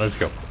 All right, let's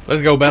go.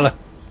 Let's go, Bella.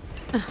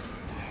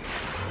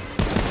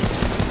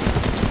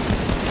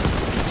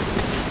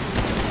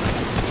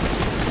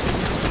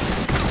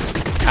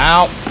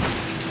 Ow.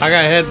 I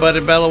got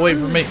headbutted, Bella. Wait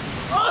for me.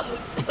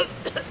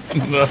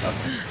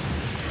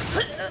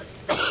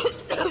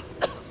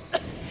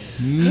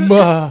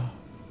 Bah.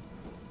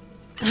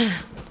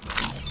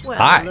 Well,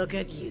 Hi. look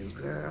at you,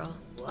 girl.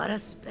 What a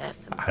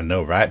specimen. I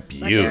know, right? But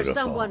there's Beautiful.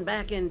 someone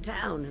back in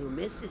town who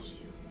misses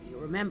you. You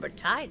remember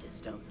Titus,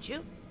 don't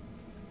you?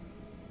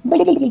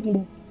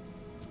 You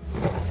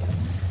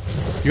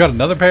got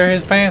another pair of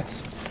his pants?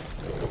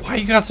 Why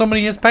you got so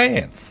many of his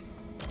pants?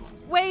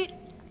 Wait,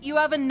 you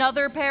have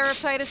another pair of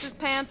Titus's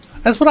pants?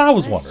 That's what I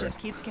was This wondering. just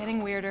keeps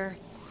getting weirder.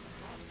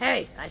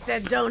 Hey, I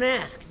said don't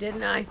ask,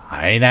 didn't I?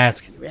 I ain't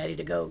asking. You ready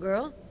to go,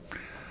 girl?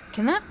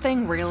 Can that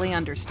thing really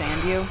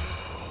understand you?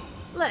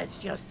 Let's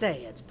just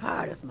say it's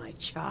part of my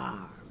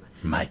charm.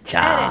 My At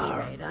child.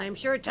 any rate, I'm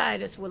sure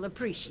Titus will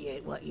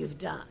appreciate what you've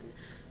done.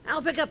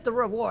 I'll pick up the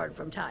reward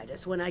from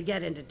Titus when I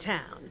get into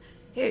town.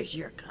 Here's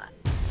your cut.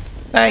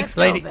 Thanks, Let's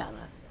go, lady.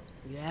 Bella.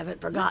 You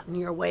haven't forgotten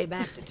your way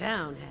back to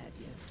town, have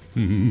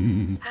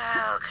you?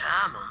 Oh,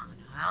 come on.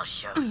 I'll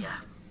show you.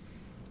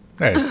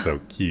 That's so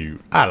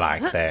cute. I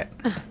like that.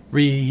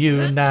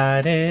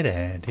 Reunited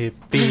and it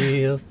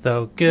feels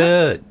so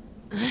good.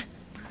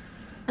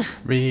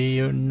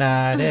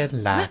 Reunited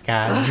like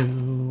I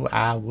knew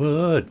I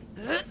would.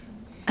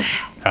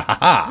 Ha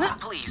ha!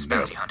 Please,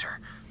 Bounty Hunter,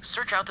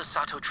 search out the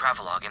Sato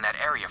travelogue in that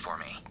area for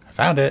me. I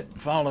found it.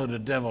 Followed a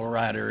devil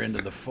rider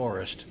into the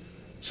forest.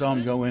 Saw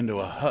him go into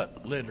a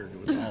hut littered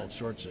with all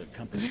sorts of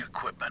company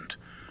equipment.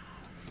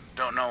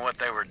 Don't know what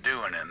they were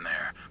doing in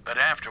there, but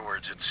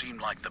afterwards it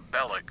seemed like the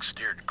Bellic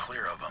steered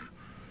clear of them.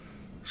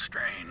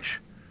 Strange.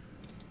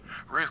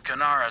 Ruth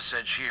Canara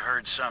said she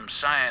heard some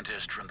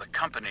scientist from the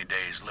company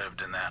days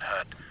lived in that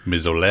hut.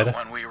 Ms. But Oletta?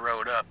 when we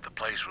rode up, the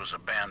place was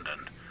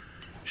abandoned.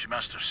 She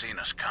must have seen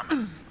us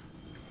coming.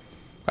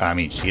 I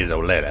mean, she is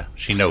Oletta.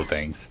 She know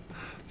things.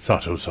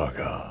 Sato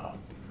Saga.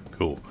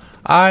 Cool.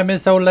 Alright,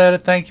 Miss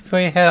Oletta, thank you for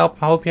your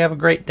help. I hope you have a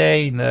great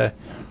day and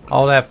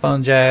all that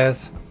fun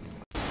jazz.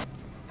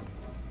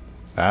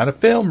 Found a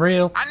film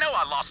reel. I know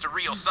I lost a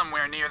reel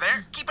somewhere near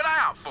there. Keep an eye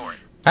out for it.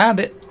 Found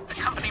it. The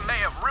company may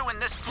have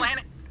ruined this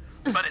planet,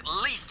 but at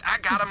least I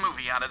got a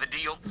movie out of the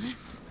deal.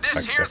 This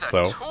I here's guess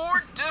a so.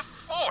 tour de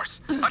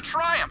force, a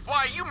triumph.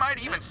 Why, you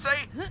might even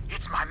say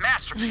it's my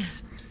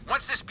masterpiece.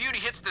 Once this beauty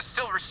hits the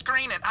silver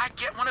screen and I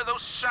get one of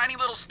those shiny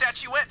little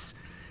statuettes,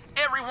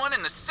 everyone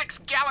in the 6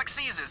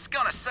 galaxies is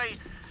gonna say,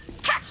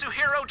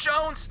 Katsuhiro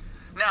Jones,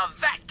 now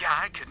that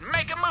guy could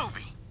make a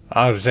movie.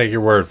 I'll just take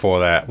your word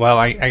for that. Well,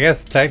 I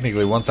guess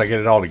technically once I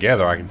get it all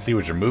together, I can see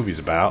what your movie's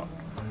about.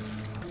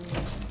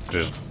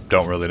 Just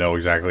don't really know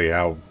exactly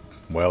how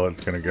well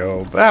it's going to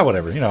go. But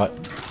whatever, you know what?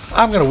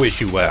 I'm going to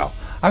wish you well.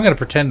 I'm going to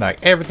pretend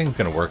like everything's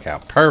going to work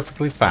out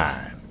perfectly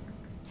fine.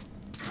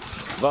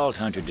 Vault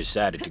Hunter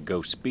decided to go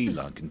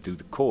spelunking through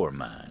the core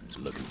mines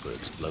looking for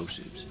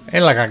explosives.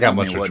 Ain't like I got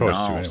much of a wasn't choice to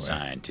all anyway.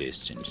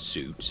 scientists in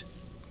suits.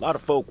 A lot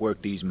of folk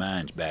worked these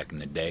mines back in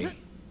the day.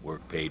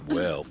 Work paid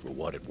well for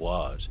what it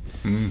was.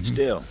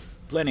 Still,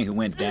 plenty who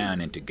went down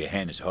into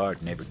Gehenna's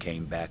heart never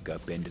came back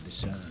up into the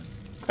sun.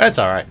 That's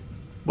alright.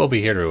 We'll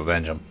be here to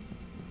avenge them.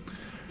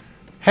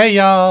 Hey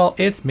y'all,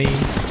 it's me.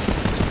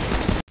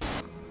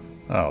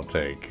 I'll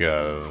take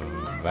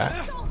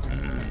that.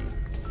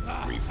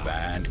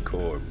 Refined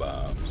core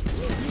bombs.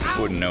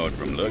 Wouldn't know it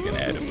from looking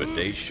at them, but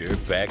they sure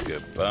pack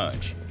a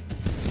punch.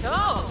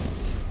 So,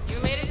 you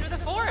made it through the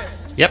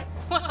forest. Yep.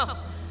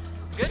 Well,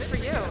 good for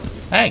you.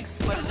 Thanks.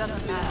 But it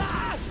doesn't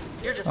matter.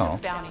 You're just a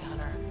bounty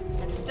hunter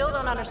and still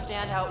don't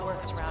understand how it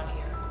works around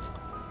here.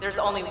 There's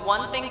only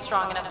one thing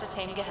strong enough to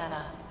tame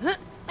Gehenna,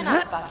 and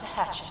I'm about to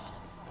hatch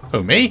it.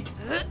 Who, me?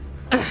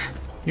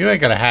 You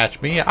ain't gonna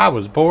hatch me. I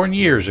was born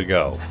years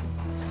ago.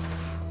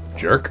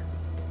 Jerk.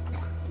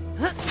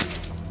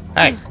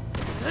 Hey.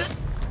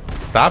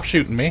 Stop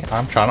shooting me.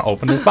 I'm trying to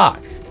open this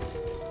box.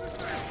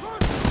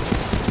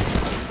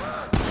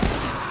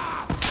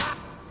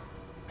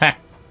 Ha!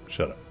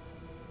 Shut up.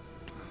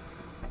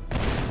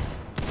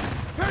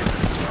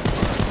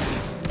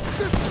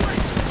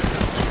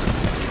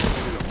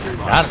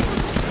 Got it.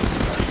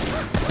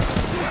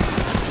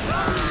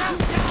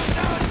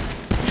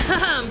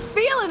 I'm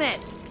feeling it.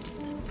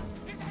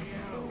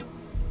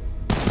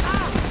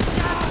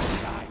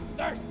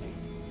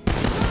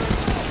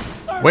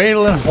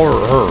 Waylon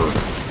Herd.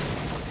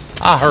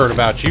 I heard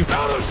about you.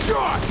 Another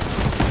shot!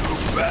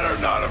 You better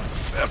not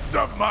have messed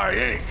up my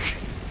ink.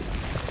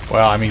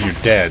 Well, I mean, you're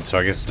dead, so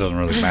I guess it doesn't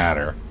really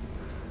matter.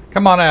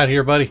 Come on out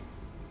here, buddy.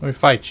 Let me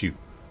fight you.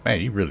 Man,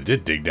 you really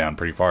did dig down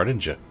pretty far,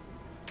 didn't you?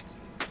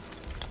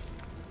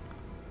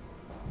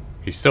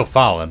 He's still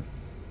falling.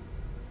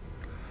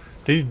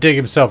 Did he dig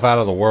himself out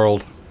of the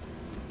world?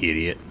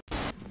 Idiot.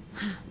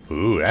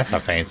 Ooh, that's a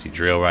fancy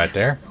drill right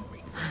there.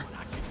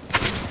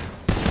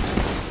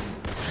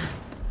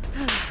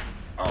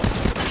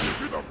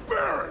 To the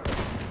barracks!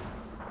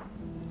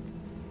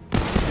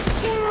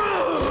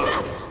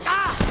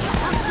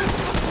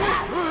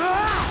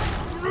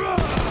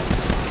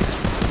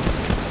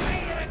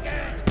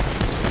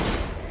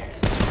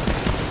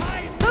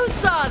 Who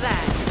saw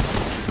that?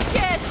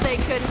 Guess they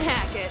couldn't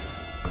hack it.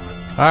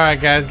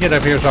 Alright, guys, get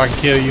up here so I can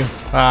kill you.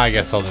 I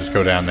guess I'll just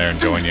go down there and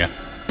join you.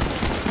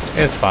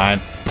 It's fine.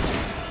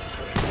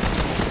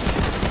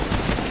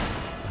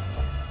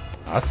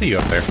 I'll see you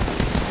up there.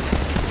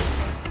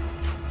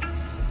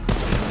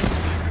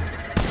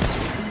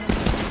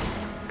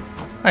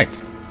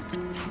 Nice.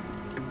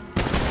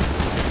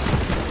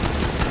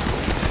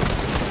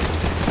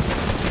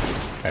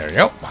 There we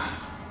go.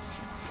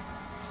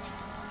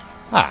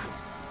 Ah.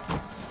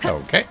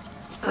 Okay.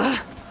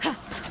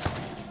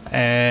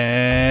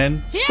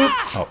 And boop.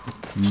 Oh,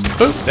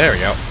 boop. There we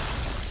go.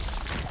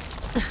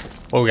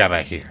 What we got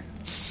back here?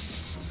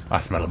 I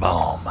smell a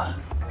bomb.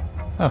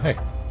 Oh, hey.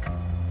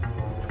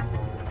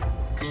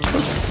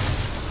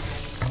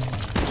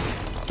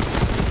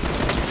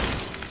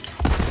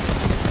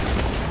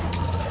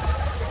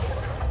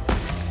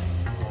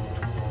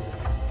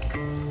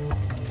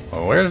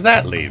 Where's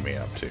that lead me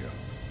up to?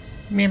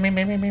 Me.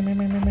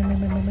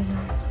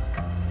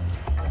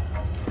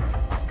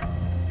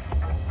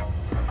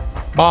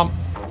 Bomb.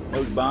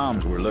 Those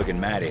bombs were looking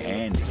mighty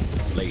handy.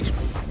 Laced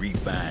with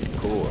refined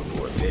core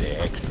for a bit of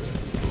extra.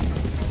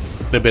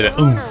 A bit of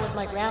Border oomph. was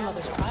my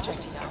grandmother's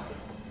project, you know.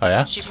 Oh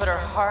yeah? She put her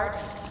heart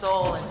and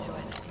soul into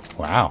it.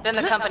 Wow. Then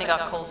the company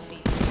got cold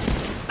feet.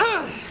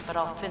 But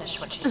I'll finish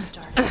what she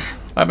started.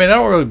 I mean, I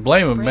don't really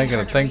blame him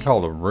making a thing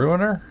called a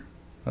ruiner.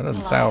 That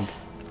doesn't sound...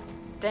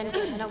 Then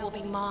Gehenna will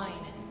be mine.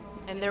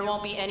 And there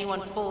won't be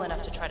anyone fool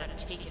enough to try to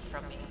take it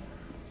from me.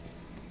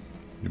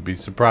 You'd be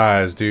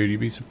surprised, dude. You'd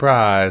be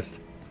surprised.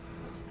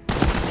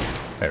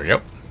 There we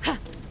go.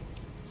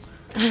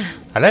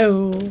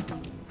 Hello.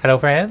 Hello,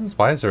 friends.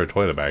 Why is there a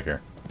toilet back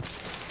here?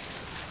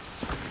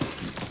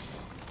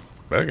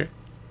 Okay.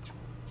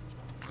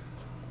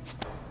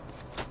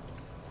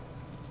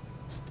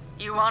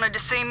 You wanted to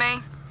see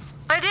me?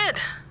 I did.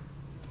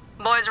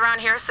 Boys around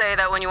here say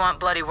that when you want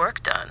bloody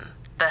work done,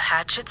 the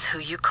hatchet's who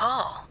you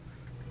call.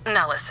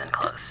 Now listen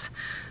close.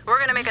 We're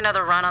gonna make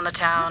another run on the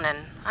town,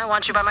 and I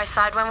want you by my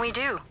side when we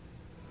do.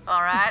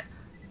 All right?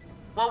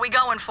 What we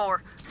going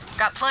for?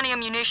 Got plenty of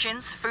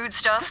munitions,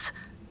 foodstuffs.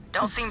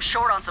 Don't seem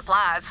short on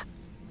supplies.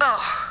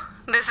 Oh,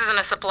 this isn't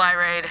a supply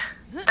raid.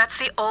 That's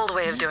the old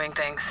way of doing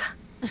things.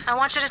 I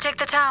want you to take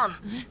the town,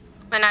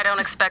 and I don't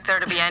expect there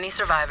to be any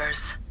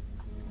survivors.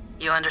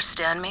 You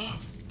understand me?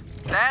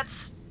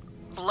 That's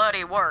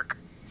bloody work.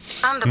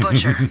 I'm the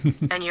butcher,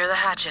 and you're the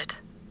hatchet.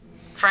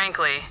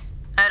 Frankly,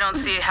 I don't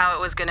see how it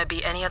was gonna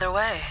be any other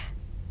way.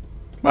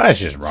 Well, that's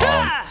just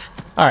wrong.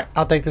 Alright,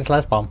 I'll take this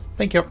last bomb.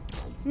 Thank you.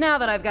 Now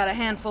that I've got a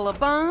handful of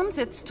bombs,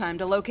 it's time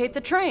to locate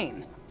the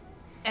train.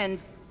 And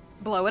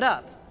blow it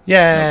up. Yay!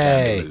 No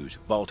time to lose.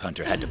 Vault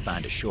Hunter had to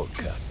find a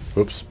shortcut.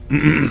 Oops.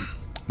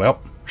 Well.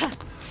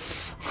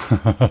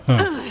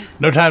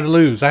 No time to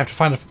lose. I have to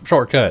find a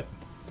shortcut.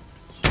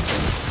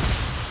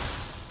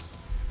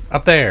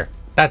 Up there.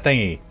 That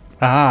thingy.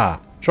 Aha.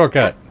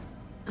 Shortcut.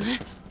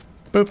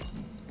 Boop.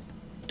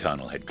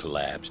 Tunnel had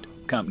collapsed.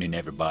 Company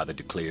never bothered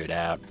to clear it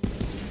out.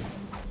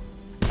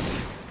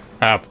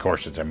 Of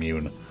course it's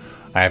immune.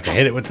 I have to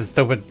hit it with the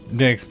stupid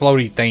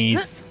explodey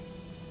thingies.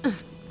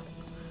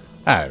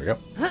 Ah, there we go.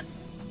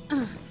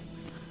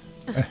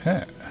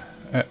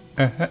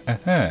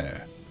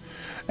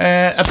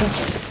 Up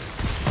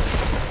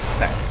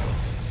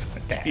Nice.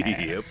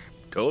 Yep.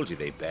 Told you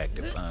they packed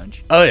a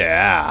punch. Oh,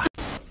 yeah.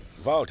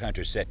 Vault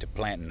Hunter set to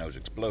planting those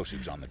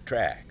explosives on the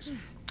tracks.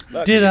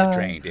 Luckily, Did the I?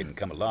 train didn't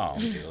come along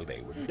till they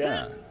were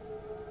done.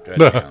 Trust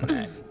me on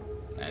that.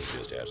 That's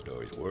just how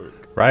stories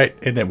work. Right?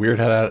 Isn't it weird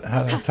how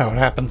that's how it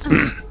happens?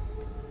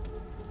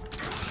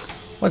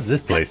 What's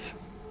this place?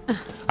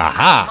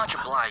 Aha! Much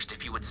obliged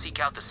if you would seek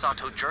out the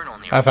Sato journal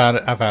near. I found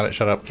it. I found it.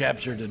 Shut up.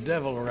 Captured a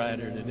devil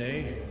rider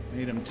today.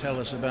 Made him tell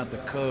us about the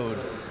code.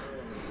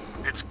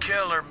 It's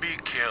kill or be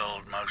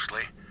killed,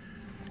 mostly.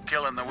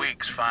 Killing the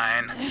weak's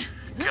fine.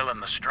 Killing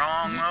the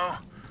strong, though?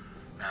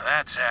 Now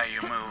that's how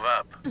you move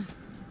up.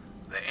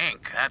 The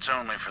ink, that's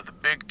only for the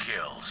big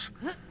kills.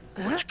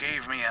 Which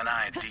gave me an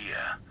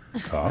idea.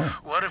 Oh.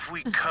 What if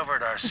we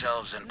covered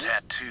ourselves in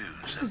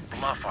tattoos and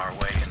bluff our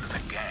way into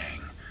the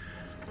gang?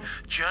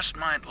 Just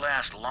might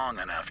last long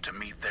enough to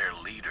meet their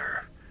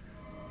leader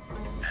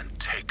and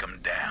take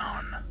them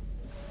down.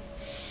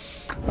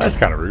 That's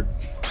kind of rude.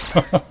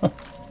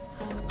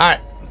 Alright.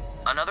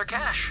 Another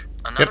cache.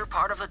 Another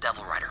part of the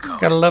Devil Rider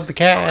code. Gotta love the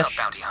Roll out, cash.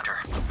 bounty hunter.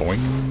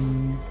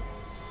 Boing.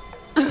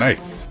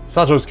 Nice.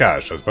 Sato's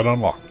cache has been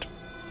unlocked.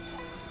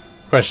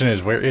 Question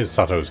is, where is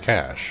Sato's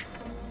cache?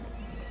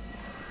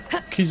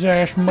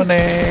 Kizash money.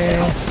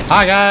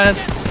 Hi guys.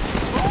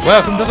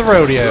 Welcome to the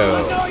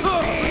rodeo.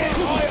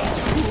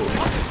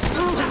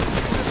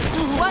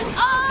 What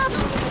up?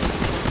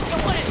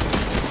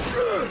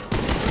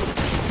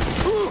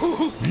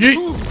 Yeet.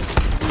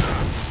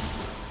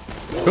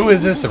 Who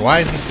is this and why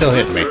is he still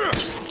hitting me?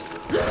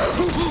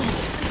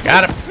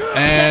 Got him.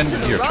 And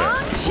your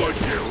turn. Would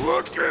you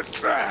look at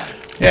that?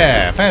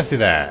 Yeah, fancy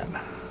that.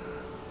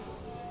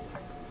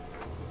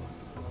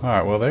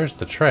 Alright, well there's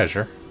the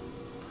treasure.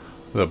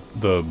 The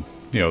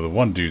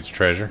one dude's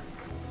treasure.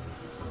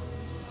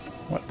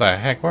 What the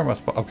heck? Where am I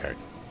supposed? Okay.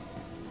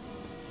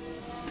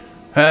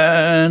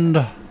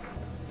 And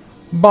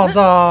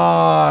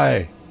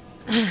bonsai.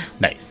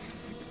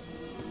 Nice.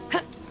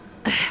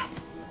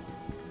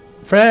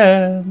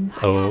 Friends.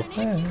 Oh,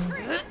 friends.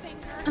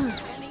 And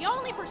the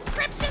only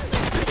prescriptions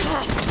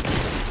are...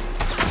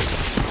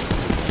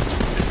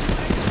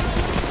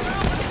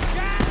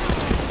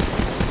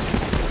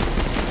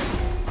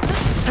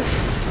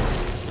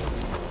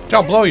 Did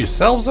y'all blow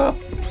yourselves up?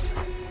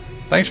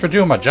 Thanks for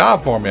doing my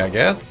job for me, I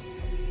guess.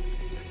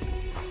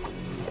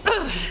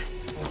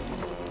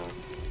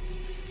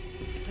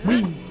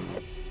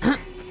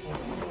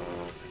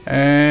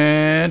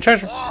 And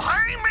treasure. Well,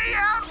 hang me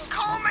out and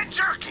call me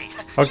jerky.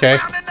 Okay. You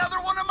found another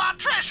one of my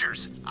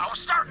treasures. I was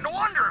starting to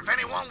wonder if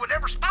anyone would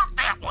ever spot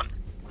that one.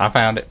 I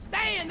found it.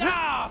 Stand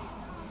off!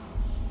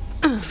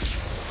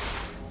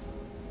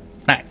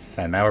 Nice.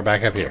 And now we're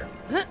back up here.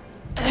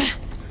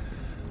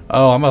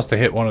 Oh, I must have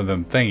hit one of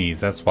them thingies.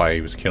 That's why he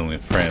was killing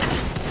his friends.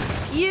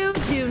 You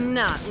do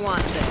not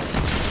want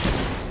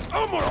this.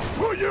 I'm gonna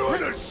put you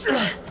in a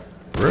shit!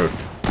 Rude.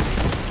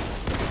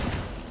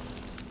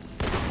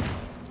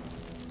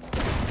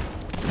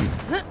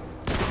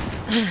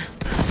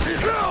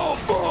 Hell,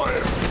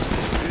 boy!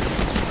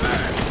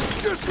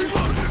 Just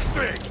reload this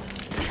thing!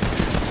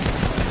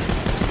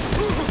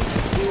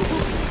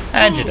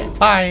 And you did.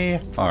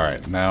 Bye!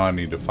 Alright, now I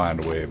need to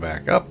find a way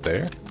back up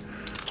there.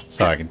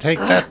 So I can take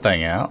that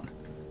thing out.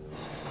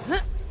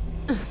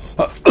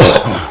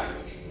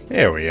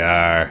 There we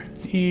are.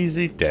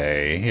 Easy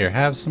day. Here,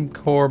 have some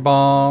core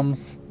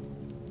bombs.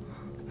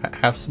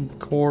 Have some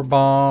core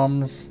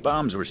bombs.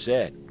 Bombs were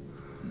set.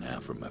 Now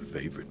for my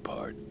favorite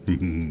part.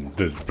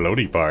 This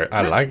floaty part.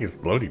 I like his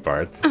floaty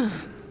parts.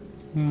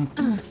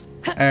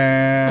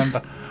 And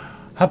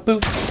a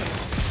boop.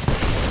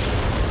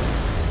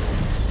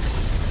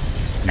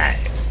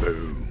 Nice.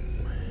 Boom.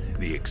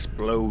 The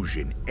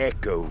explosion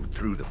echoed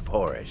through the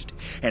forest,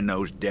 and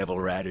those devil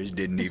riders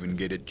didn't even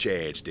get a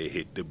chance to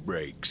hit the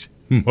brakes.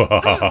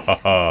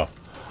 I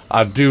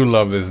do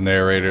love this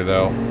narrator,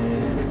 though.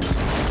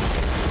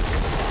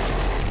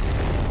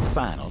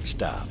 Final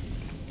stop.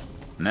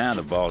 Now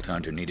the Vault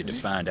Hunter needed to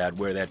find out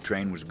where that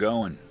train was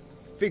going.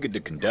 Figured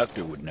the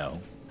conductor would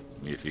know,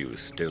 if he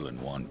was still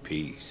in one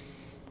piece.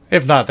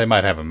 If not, they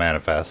might have a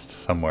manifest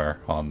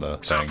somewhere on the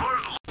thing.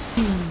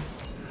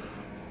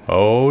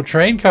 Oh,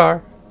 train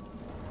car.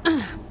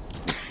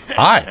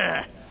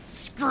 Hi.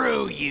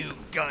 Screw you,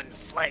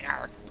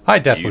 gunslinger. Hi,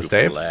 Deathless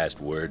Dave. Beautiful last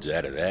words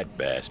out of that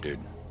bastard.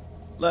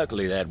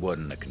 Luckily, that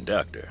wasn't the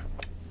conductor.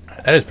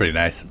 That is pretty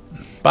nice.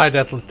 Bye,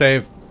 Deathless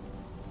Dave.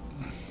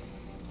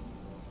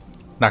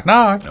 Knock,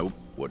 knock. Nope,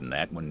 wasn't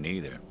that one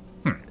neither.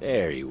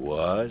 There he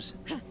was,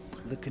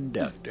 the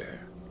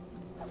conductor.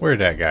 Where'd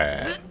that guy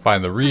at?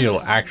 Find the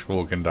real,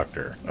 actual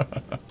conductor.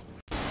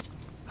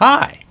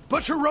 Hi.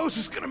 Butcher Rose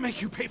is gonna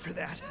make you pay for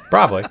that.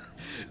 Probably.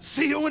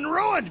 See you in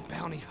ruin,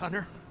 bounty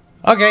hunter.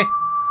 Okay.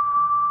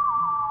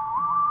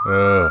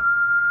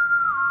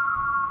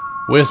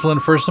 Whistling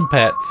for some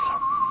pets.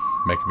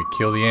 Making me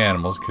kill the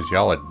animals because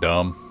y'all are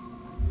dumb.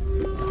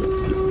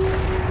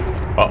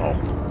 Uh-oh.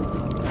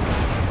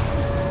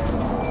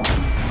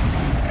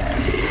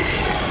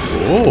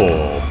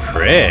 Ooh,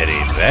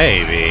 pretty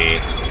baby.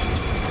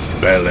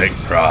 Bellic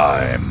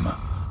Prime.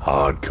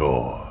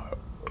 Hardcore.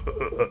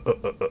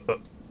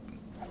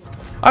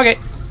 Okay.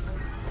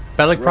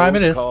 Bellic Prime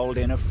it is. Called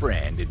in a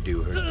friend to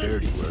do her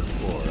dirty work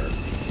for her.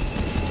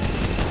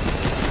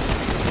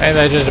 Ain't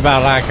that just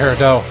about like her,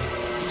 though?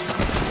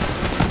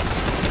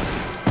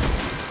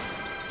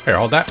 Here,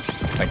 hold that.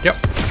 Thank you.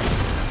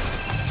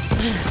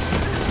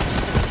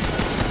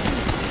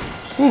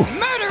 Ooh.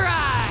 Murder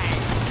eye!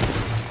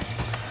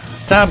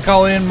 Time to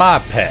call in my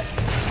pet.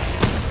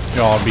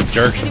 You all be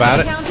jerks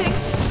about it.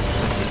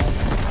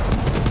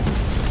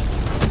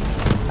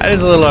 That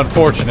is a little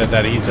unfortunate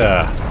that he's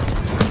a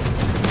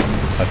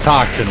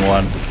toxin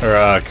one, or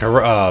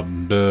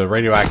the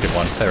radioactive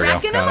one. There we go.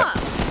 Got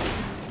it.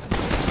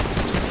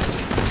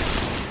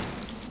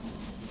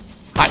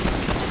 Hi.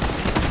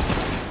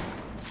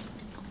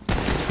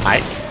 Hi.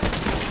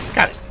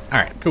 Got it. All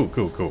right. Cool.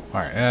 Cool. Cool.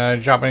 All right.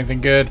 Drop anything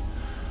good?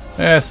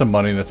 Some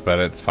money. That's about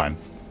it. It's fine.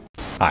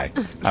 Hi.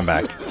 I'm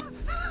back.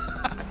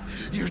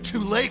 You're too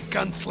late,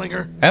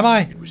 gunslinger. Am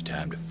I? It was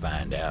time to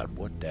find out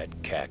what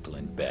that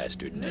cackling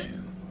bastard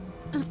knew.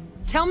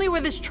 Tell me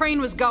where this train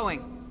was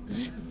going.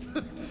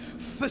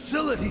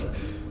 Facility.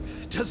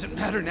 Doesn't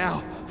matter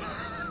now.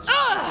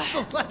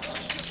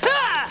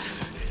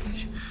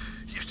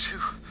 You're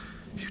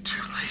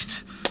too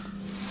late.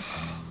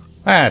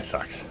 That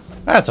sucks.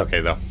 That's okay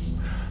though.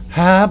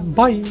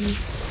 Bye.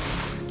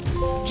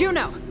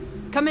 Juno,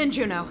 come in,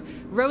 Juno.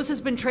 Rose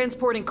has been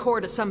transporting core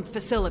to some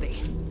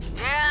facility.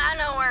 Yeah, I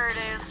know where it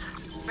is.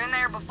 Been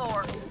there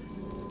before.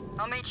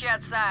 I'll meet you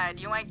outside.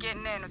 You ain't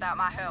getting in without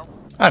my help.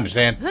 I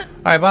understand.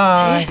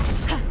 Bye-bye.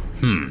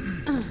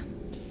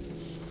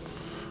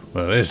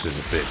 Well, this is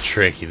a bit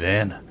tricky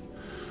then.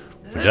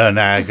 We done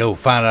now go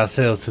find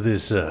ourselves to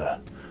this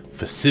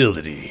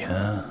facility,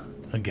 huh?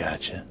 I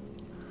gotcha.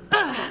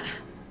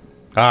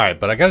 Alright,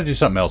 but I gotta do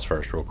something else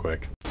first real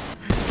quick.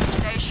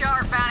 Stay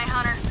sharp, bounty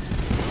hunter.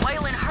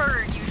 Wailing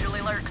herd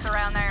usually lurks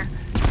around there.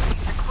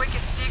 He's the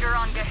quickest digger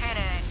on Gehenna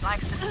and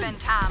likes to spend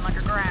time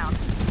underground.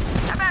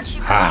 How about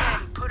you go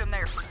ahead and put him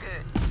there for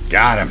good?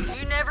 Got him.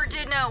 You never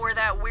did know where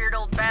that weird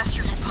old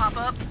bastard would pop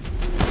up.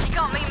 He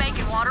caught me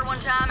making water one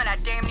time and I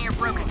damn near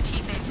broke his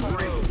teeth in for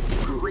him.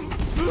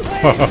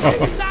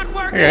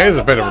 Yeah, he's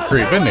a bit of a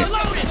creep, isn't he?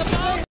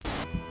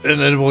 And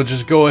then we'll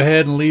just go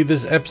ahead and leave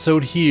this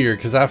episode here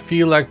because I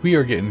feel like we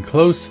are getting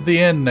close to the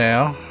end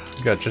now.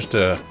 We've got just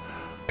a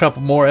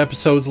couple more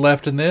episodes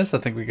left in this. I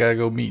think we gotta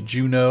go meet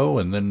Juno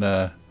and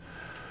then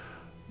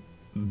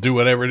do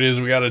whatever it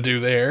is we gotta do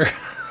there.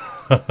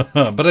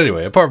 But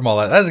anyway, apart from all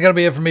that, that's going to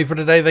be it for me for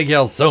today. Thank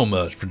y'all so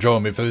much for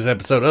joining me for this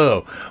episode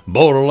of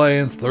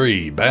Borderlands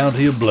 3,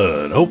 Bounty of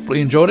Blood. Hopefully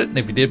you enjoyed it, and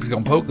if you did, please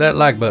go poke that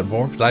like button for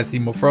me. If you'd like to see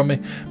more from me,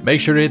 make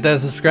sure to hit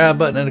that subscribe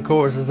button, and of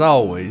course, as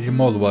always, you're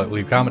more than welcome to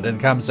leave a comment in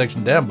the comment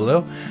section down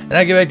below, and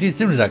I'll get back to you as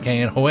soon as I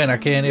can, when I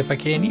can, if I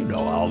can, you know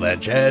all that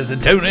jazz,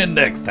 and tune in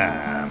next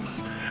time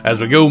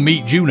as we go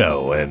meet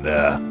Juno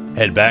and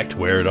head back to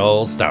where it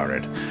all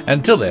started.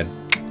 Until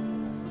then,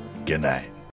 good night.